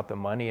always about the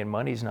money, and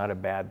money's not a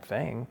bad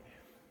thing.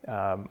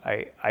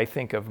 I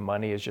think of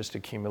money as just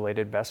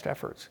accumulated best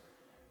efforts.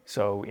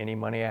 So any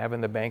money I have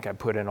in the bank, I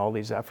put in all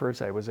these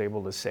efforts. I was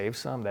able to save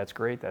some. That's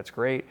great.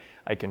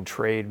 I can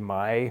trade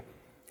my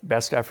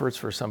best efforts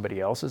for somebody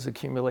else's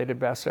accumulated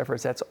best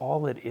efforts. That's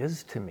all it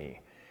is to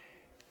me.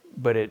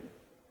 But it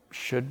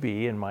should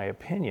be, in my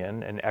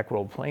opinion, an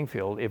equitable playing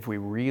field if we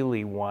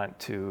really want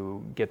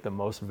to get the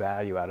most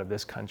value out of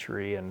this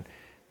country and,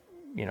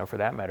 for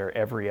that matter,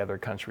 every other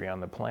country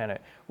on the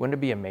planet. Wouldn't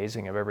it be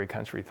amazing if every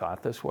country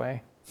thought this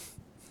way?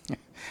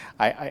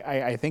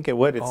 I think it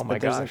would. Oh my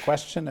but there's gosh.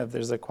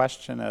 a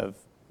question of,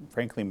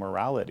 frankly,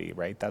 morality,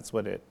 right? That's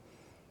what it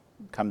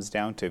comes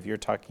down to. If you're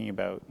talking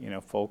about,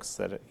 folks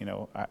that,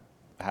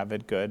 have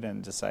it good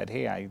and decide,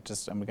 hey, I'm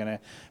going to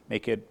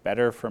make it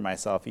better for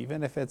myself,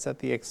 even if it's at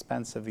the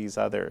expense of these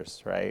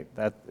others, right?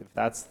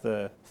 That's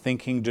the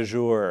thinking du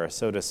jour,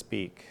 so to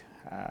speak.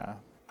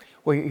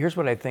 Well, here's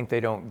what I think they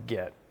don't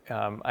get.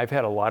 I've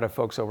had a lot of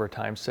folks over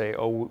time say,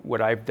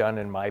 what I've done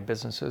in my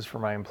businesses for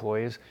my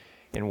employees.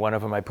 In one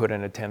of them, I put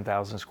in a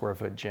 10,000 square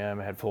foot gym,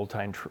 had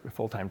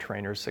full-time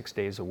trainers 6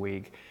 days a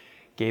week,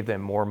 gave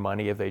them more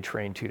money if they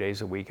trained 2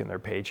 days a week in their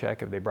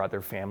paycheck. If they brought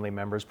their family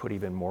members, put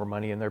even more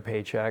money in their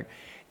paycheck.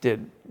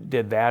 Did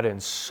that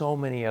and so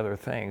many other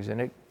things,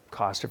 and it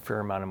cost a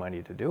fair amount of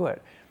money to do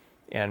it.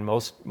 And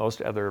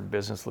most other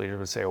business leaders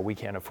would say, we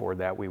can't afford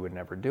that, we would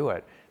never do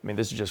it. I mean,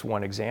 this is just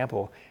one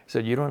example. So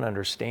you don't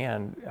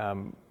understand,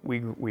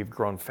 we've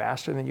grown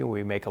faster than you,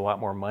 we make a lot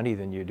more money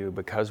than you do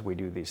because we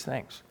do these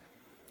things.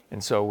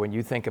 And so when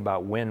you think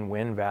about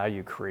win-win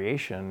value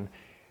creation,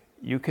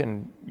 you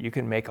can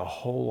make a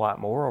whole lot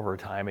more over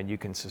time, and you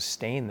can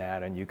sustain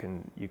that, and you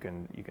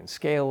can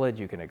scale it,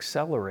 you can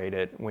accelerate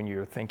it when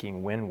you're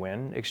thinking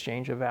win-win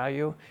exchange of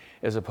value,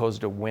 as opposed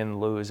to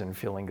win-lose and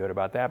feeling good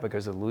about that,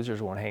 because the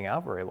losers won't hang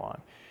out very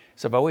long.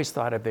 So I've always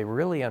thought if they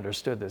really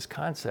understood this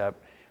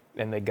concept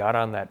and they got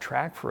on that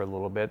track for a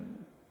little bit,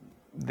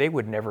 they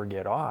would never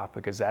get off,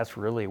 because that's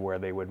really where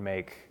they would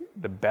make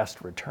the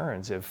best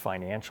returns if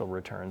financial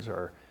returns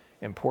are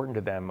important to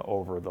them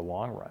over the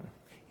long run.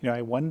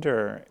 I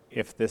wonder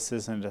if this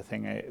isn't a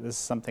thing, this is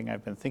something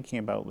I've been thinking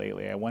about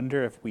lately. I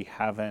wonder if we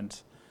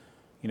haven't,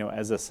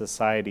 as a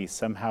society,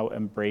 somehow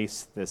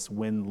embraced this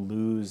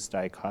win-lose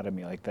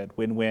dichotomy, like that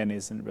win-win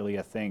isn't really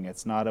a thing.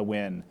 It's not a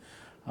win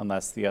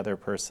unless the other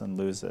person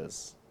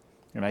loses.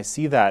 And I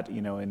see that,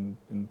 in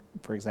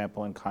for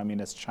example, in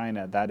communist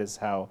China, that is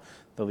how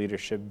the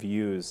leadership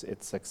views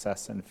its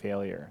success and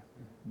failure.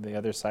 The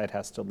other side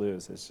has to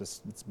lose.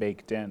 It's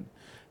baked in.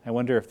 I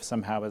wonder if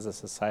somehow as a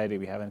society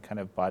we haven't kind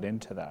of bought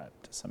into that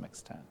to some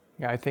extent.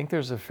 Yeah, I think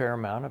there's a fair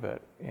amount of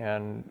it.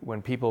 And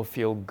when people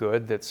feel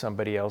good that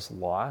somebody else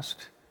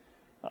lost,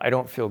 I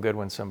don't feel good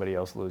when somebody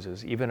else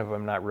loses. Even if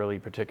I'm not really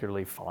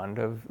particularly fond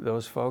of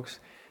those folks,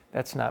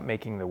 that's not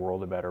making the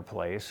world a better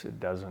place. It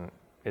doesn't,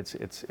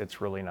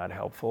 it's really not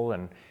helpful.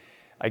 And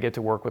I get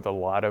to work with a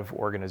lot of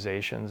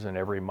organizations, and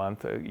every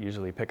month I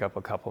usually pick up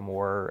a couple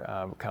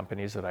more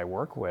companies that I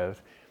work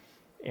with.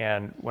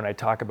 And when I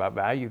talk about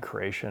value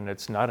creation,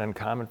 it's not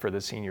uncommon for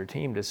the senior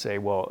team to say,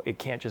 well, it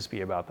can't just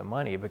be about the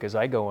money, because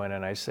I go in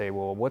and I say,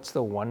 well, what's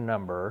the one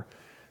number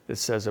that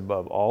says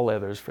above all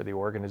others for the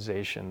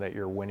organization that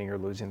you're winning or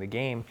losing the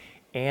game,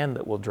 and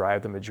that will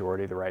drive the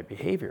majority of the right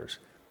behaviors?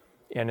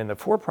 And in the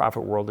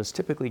for-profit world, it's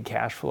typically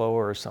cash flow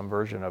or some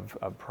version of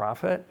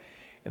profit.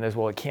 And there's,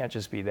 well, it can't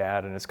just be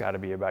that, and it's got to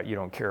be about, you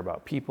don't care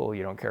about people,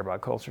 you don't care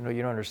about culture. No,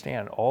 you don't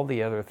understand. All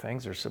the other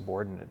things are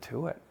subordinate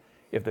to it.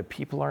 If the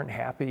people aren't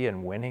happy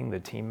and winning, the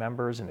team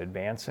members and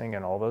advancing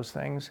and all those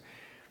things,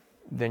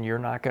 then you're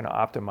not going to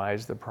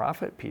optimize the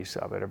profit piece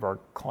of it. If our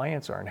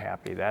clients aren't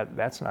happy,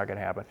 that's not going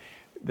to happen.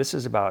 This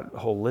is about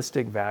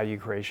holistic value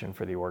creation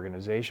for the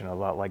organization, a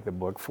lot like the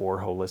book for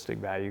holistic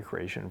value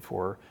creation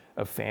for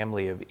a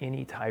family of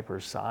any type or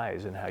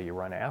size and how you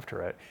run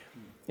after it.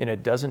 And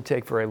it doesn't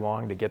take very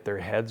long to get their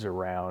heads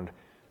around,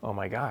 oh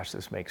my gosh,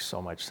 this makes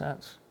so much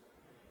sense.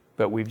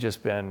 But we've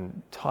just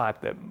been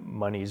taught that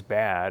money's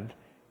bad,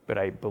 but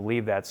I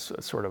believe that's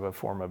sort of a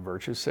form of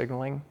virtue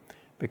signaling,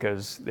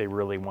 because they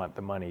really want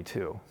the money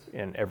too,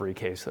 in every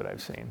case that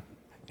I've seen.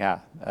 Yeah,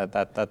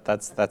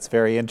 that's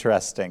very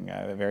interesting,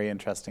 a very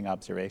interesting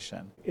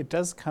observation. It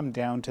does come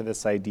down to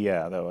this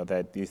idea, though,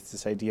 that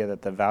this idea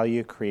that the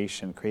value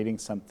creation, creating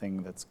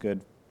something that's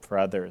good for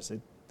others,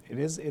 it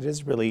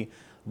is really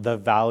the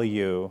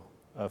value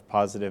of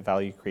positive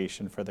value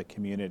creation for the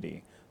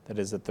community that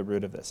is at the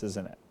root of this,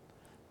 isn't it?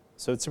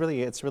 So it's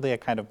really a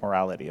kind of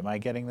morality. Am I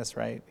getting this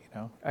right?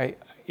 You know,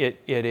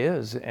 it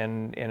is,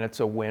 and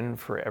it's a win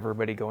for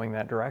everybody going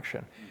that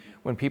direction.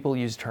 When people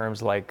use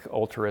terms like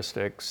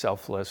altruistic,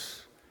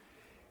 selfless,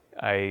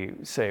 I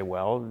say,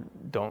 well,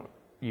 don't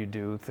you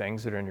do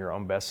things that are in your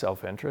own best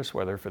self-interest,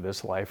 whether for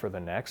this life or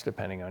the next,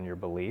 depending on your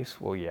beliefs?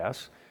 Well,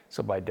 yes.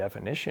 So by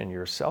definition,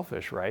 you're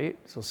selfish, right?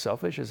 So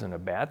selfish isn't a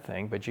bad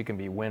thing, but you can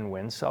be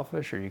win-win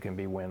selfish, or you can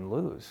be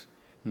win-lose.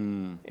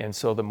 And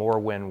so the more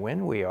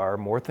win-win we are,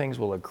 more things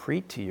will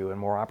accrete to you and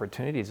more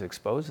opportunities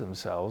expose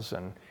themselves.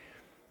 And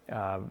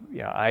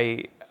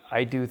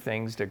I do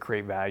things to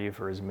create value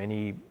for as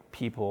many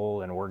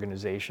people and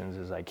organizations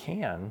as I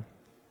can,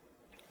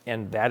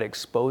 and that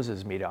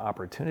exposes me to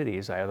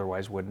opportunities I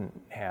otherwise wouldn't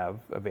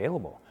have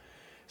available.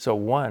 So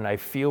one, I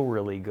feel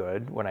really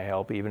good when I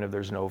help, even if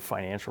there's no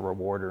financial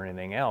reward or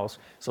anything else.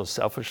 So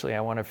selfishly, I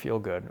want to feel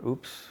good.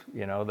 Oops,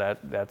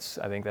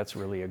 I think that's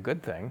really a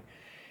good thing.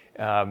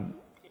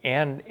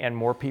 And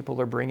more people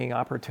are bringing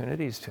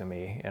opportunities to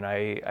me, and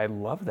I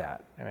love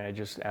that. I mean, I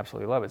just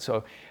absolutely love it.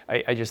 So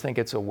I just think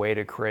it's a way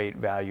to create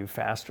value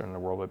faster in the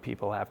world, but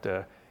people have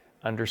to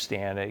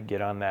understand it, get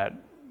on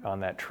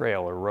that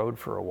trail or road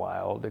for a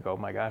while to go, oh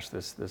my gosh,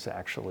 this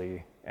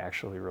actually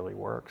really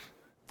works.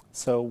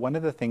 So one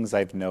of the things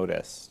I've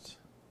noticed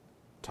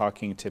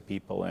talking to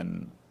people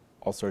in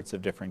all sorts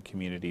of different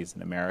communities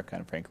in America,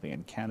 and frankly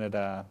in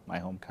Canada, my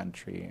home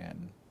country,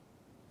 and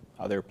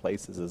other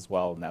places as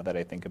well, now that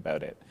I think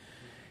about it,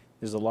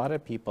 there's a lot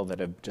of people that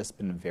have just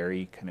been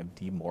very kind of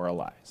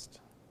demoralized.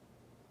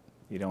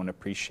 You don't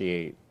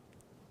appreciate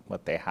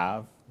what they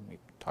have. We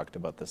talked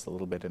about this a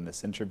little bit in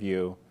this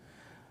interview.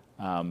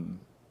 And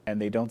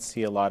they don't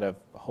see a lot of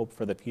hope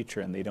for the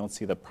future, and they don't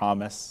see the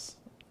promise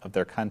of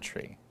their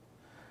country.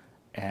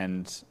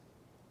 And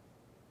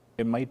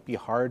it might be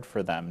hard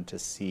for them to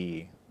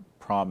see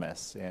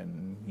promise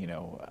in,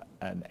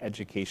 an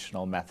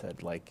educational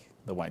method like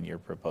the one you're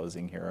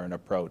proposing here, or an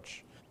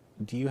approach.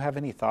 Do you have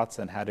any thoughts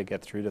on how to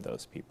get through to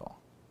those people?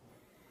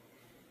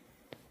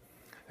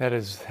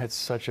 That's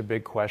such a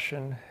big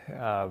question.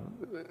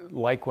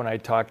 Like when I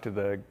talk to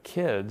the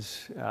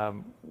kids,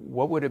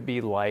 what would it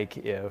be like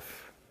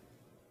if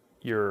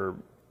your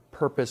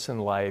purpose in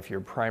life,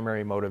 your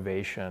primary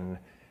motivation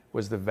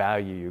was the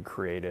value you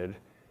created,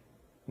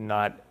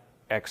 not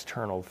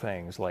external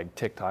things like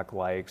TikTok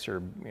likes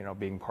or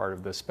being part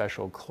of the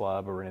special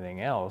club or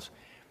anything else?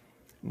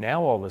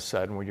 Now all of a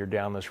sudden, when you're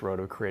down this road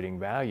of creating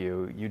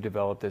value, you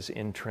develop this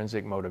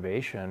intrinsic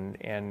motivation,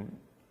 and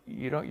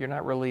you're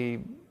not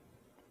really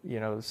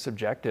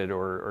subjected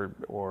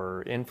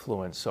or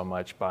influenced so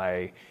much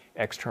by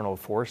external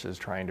forces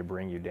trying to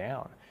bring you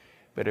down.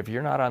 But if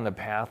you're not on the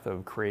path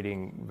of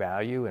creating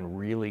value and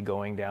really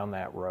going down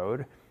that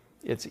road,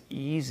 it's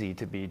easy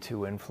to be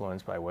too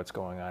influenced by what's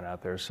going on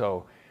out there.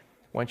 So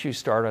once you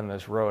start on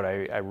this road,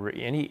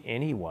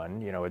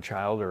 anyone, a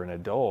child or an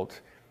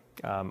adult,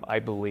 I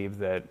believe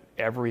that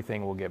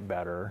everything will get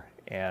better,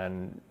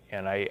 and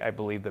I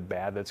believe the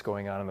bad that's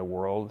going on in the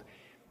world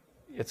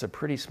it's a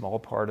pretty small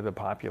part of the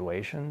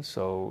population,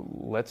 so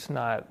let's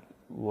not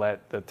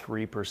let the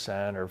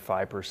 3% or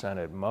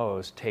 5% at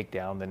most take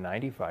down the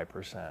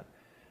 95%.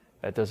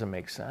 That doesn't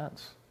make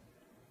sense.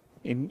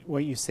 In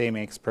what you say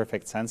makes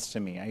perfect sense to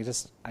me.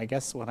 I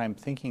guess what I'm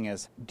thinking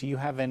is, do you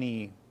have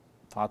any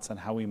thoughts on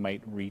how we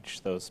might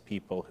reach those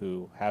people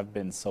who have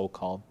been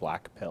so-called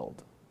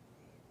black-pilled,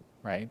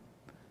 right?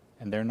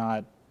 And they're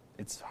not,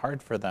 it's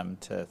hard for them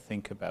to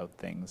think about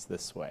things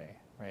this way,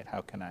 right? How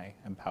can I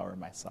empower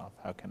myself?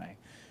 How can I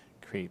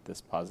create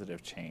this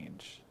positive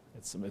change?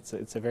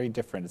 It's a very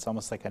different, it's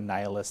almost like a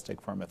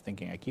nihilistic form of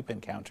thinking. I keep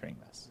encountering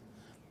this.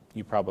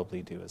 You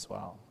probably do as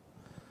well.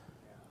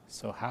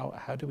 So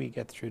how do we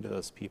get through to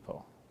those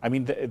people? I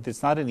mean,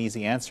 it's not an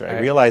easy answer. I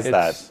realize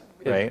that,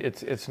 right?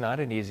 It's not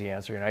an easy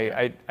answer.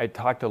 And I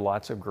talk to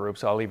lots of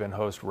groups. I'll even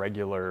host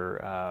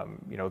regular,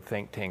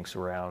 think tanks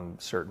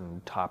around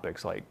certain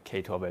topics like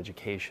K-12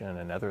 education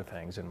and other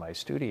things in my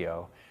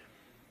studio.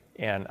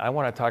 And I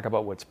want to talk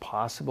about what's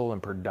possible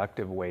and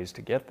productive ways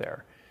to get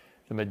there.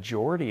 The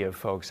majority of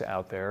folks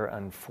out there,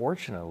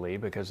 unfortunately,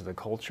 because of the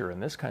culture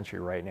in this country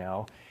right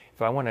now,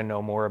 if I want to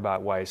know more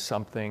about why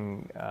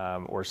something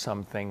or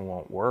something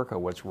won't work, or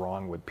what's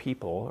wrong with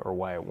people, or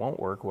why it won't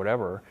work,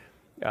 whatever,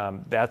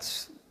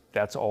 that's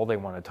all they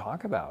want to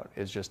talk about,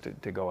 is just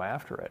to go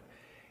after it.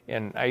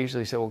 And I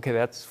usually say, okay,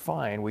 that's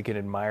fine. We can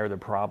admire the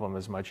problem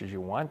as much as you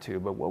want to,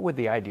 but what would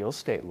the ideal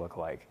state look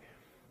like?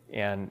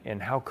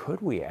 And how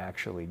could we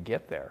actually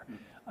get there?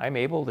 I'm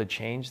able to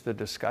change the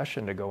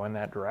discussion to go in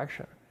that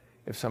direction.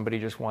 If somebody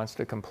just wants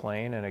to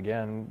complain and,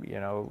 again,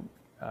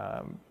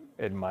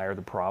 admire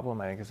the problem,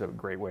 I think is a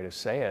great way to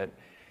say it,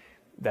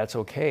 that's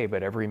okay.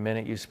 But every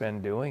minute you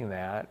spend doing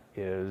that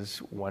is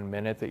 1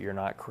 minute that you're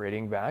not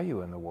creating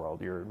value in the world.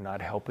 You're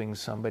not helping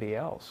somebody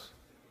else.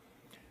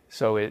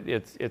 So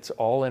it's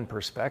all in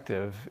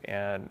perspective,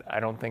 and I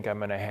don't think I'm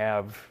going to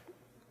have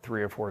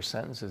 3 or 4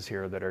 sentences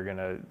here that are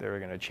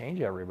going to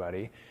change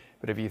everybody.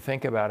 But if you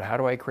think about, how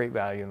do I create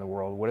value in the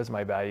world? What is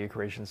my value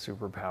creation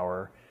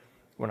superpower?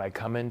 When I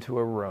come into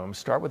a room,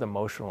 start with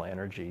emotional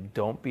energy.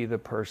 Don't be the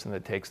person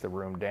that takes the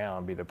room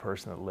down. Be the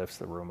person that lifts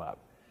the room up.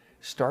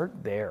 Start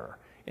there.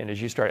 And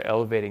as you start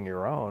elevating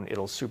your own,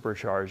 it'll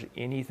supercharge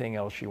anything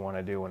else you want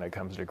to do when it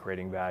comes to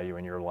creating value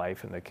in your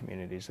life and the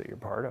communities that you're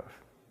part of.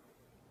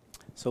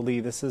 So Lee,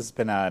 this has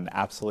been an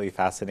absolutely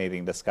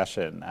fascinating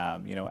discussion.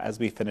 As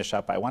we finish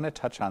up, I want to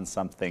touch on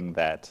something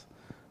that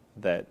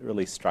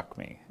really struck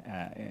me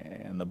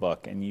in the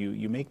book. And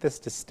you make this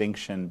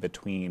distinction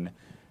between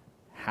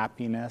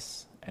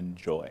happiness and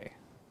joy,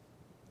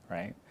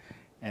 right?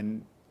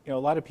 And a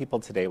lot of people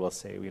today will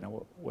say,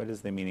 what is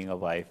the meaning of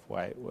life?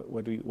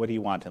 What do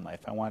you want in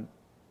life? I want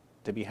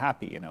to be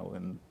happy,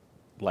 in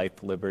life,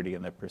 liberty,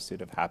 and the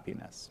pursuit of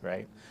happiness,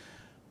 right?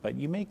 But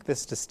you make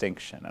this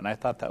distinction, and I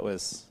thought that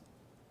was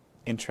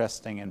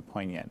interesting and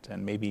poignant.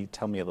 And maybe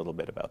tell me a little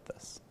bit about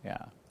this.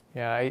 Yeah.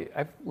 Yeah,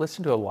 I've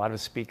listened to a lot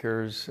of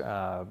speakers,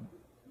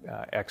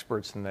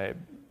 experts in the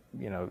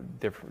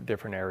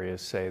different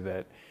areas say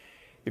that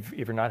if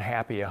you're not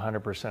happy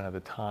 100% of the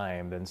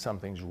time, then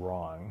something's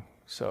wrong.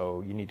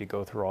 So you need to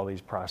go through all these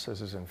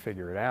processes and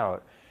figure it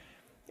out.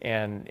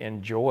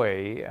 And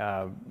joy,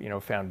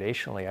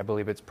 foundationally, I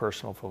believe it's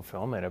personal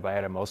fulfillment. If I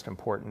had a most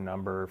important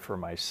number for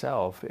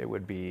myself, it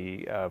would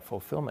be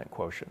fulfillment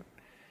quotient.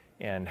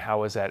 And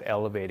how is that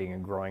elevating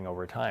and growing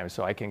over time?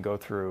 So I can go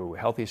through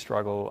healthy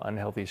struggle,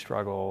 unhealthy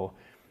struggle,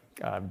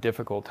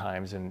 difficult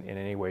times in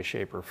any way,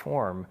 shape, or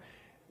form,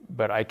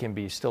 but I can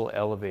be still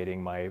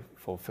elevating my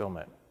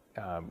fulfillment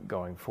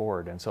going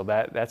forward. And so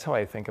that's how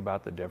I think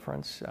about the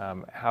difference.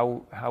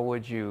 How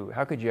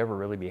could you ever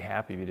really be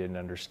happy if you didn't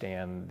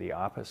understand the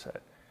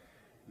opposite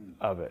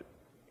of it?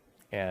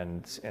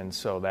 And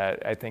so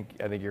that I think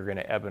you're going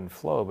to ebb and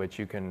flow, but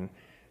you can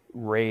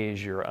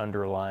raise your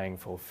underlying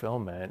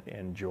fulfillment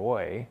and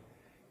joy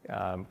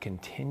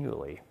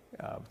continually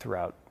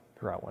throughout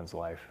one's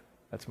life.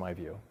 That's my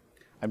view.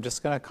 I'm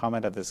just going to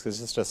comment on this because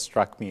this just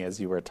struck me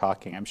as you were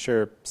talking. I'm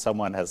sure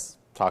someone has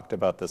talked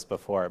about this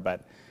before,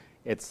 but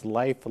it's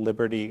life,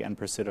 liberty, and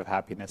pursuit of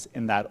happiness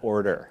in that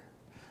order,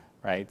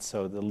 right?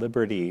 So the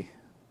liberty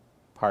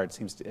part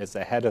is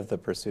ahead of the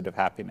pursuit of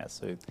happiness.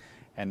 So,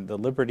 and the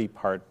liberty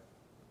part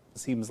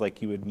seems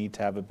like you would need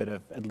to have a bit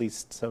of at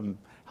least some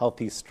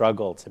healthy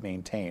struggle to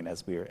maintain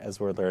as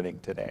we're learning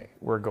today.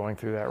 We're going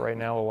through that right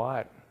now a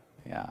lot.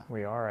 Yeah.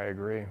 We are, I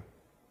agree.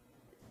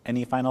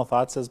 Any final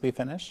thoughts as we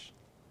finish?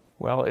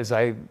 Well, as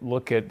I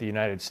look at the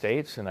United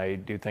States, and I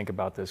do think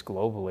about this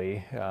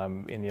globally,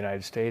 in the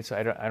United States,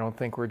 I don't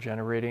think we're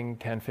generating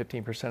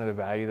 10-15% of the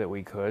value that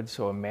we could.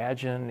 So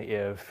imagine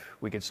if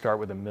we could start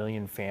with 1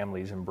 million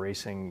families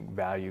embracing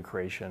value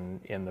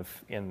creation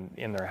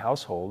in their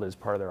household as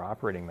part of their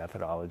operating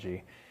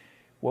methodology.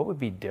 What would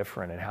be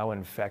different, and how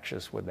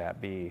infectious would that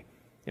be?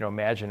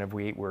 Imagine if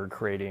we were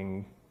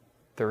creating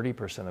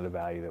 30% of the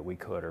value that we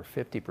could, or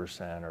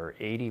 50%, or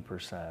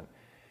 80%.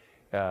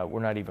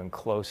 We're not even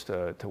close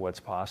to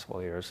what's possible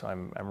here. So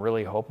I'm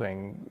really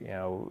hoping,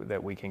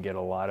 that we can get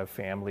a lot of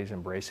families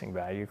embracing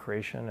value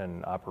creation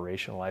and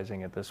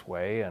operationalizing it this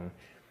way. And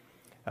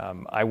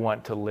I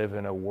want to live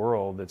in a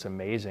world that's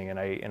amazing. And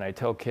I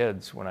tell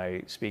kids when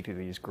I speak to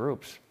these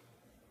groups,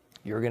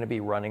 you're going to be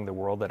running the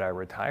world that I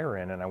retire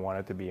in, and I want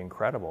it to be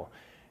incredible.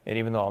 And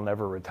even though I'll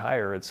never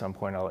retire, at some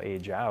point I'll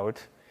age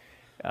out,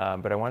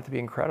 but I want it to be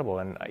incredible.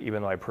 And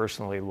even though I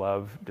personally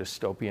love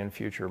dystopian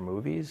future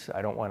movies,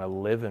 I don't want to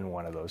live in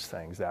one of those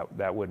things.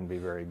 That wouldn't be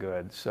very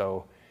good.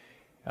 So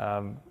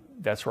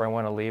that's where I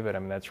want to leave it. I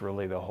mean, that's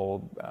really the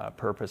whole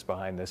purpose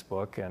behind this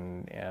book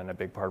and a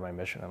big part of my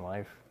mission in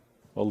life.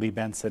 Well, Lee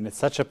Benson, it's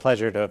such a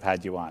pleasure to have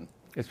had you on.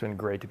 It's been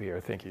great to be here.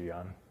 Thank you,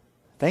 Jan.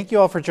 Thank you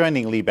all for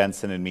joining Lee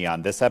Benson and me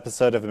on this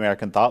episode of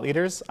American Thought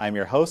Leaders. I'm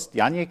your host,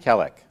 Yanya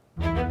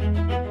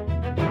Kellick.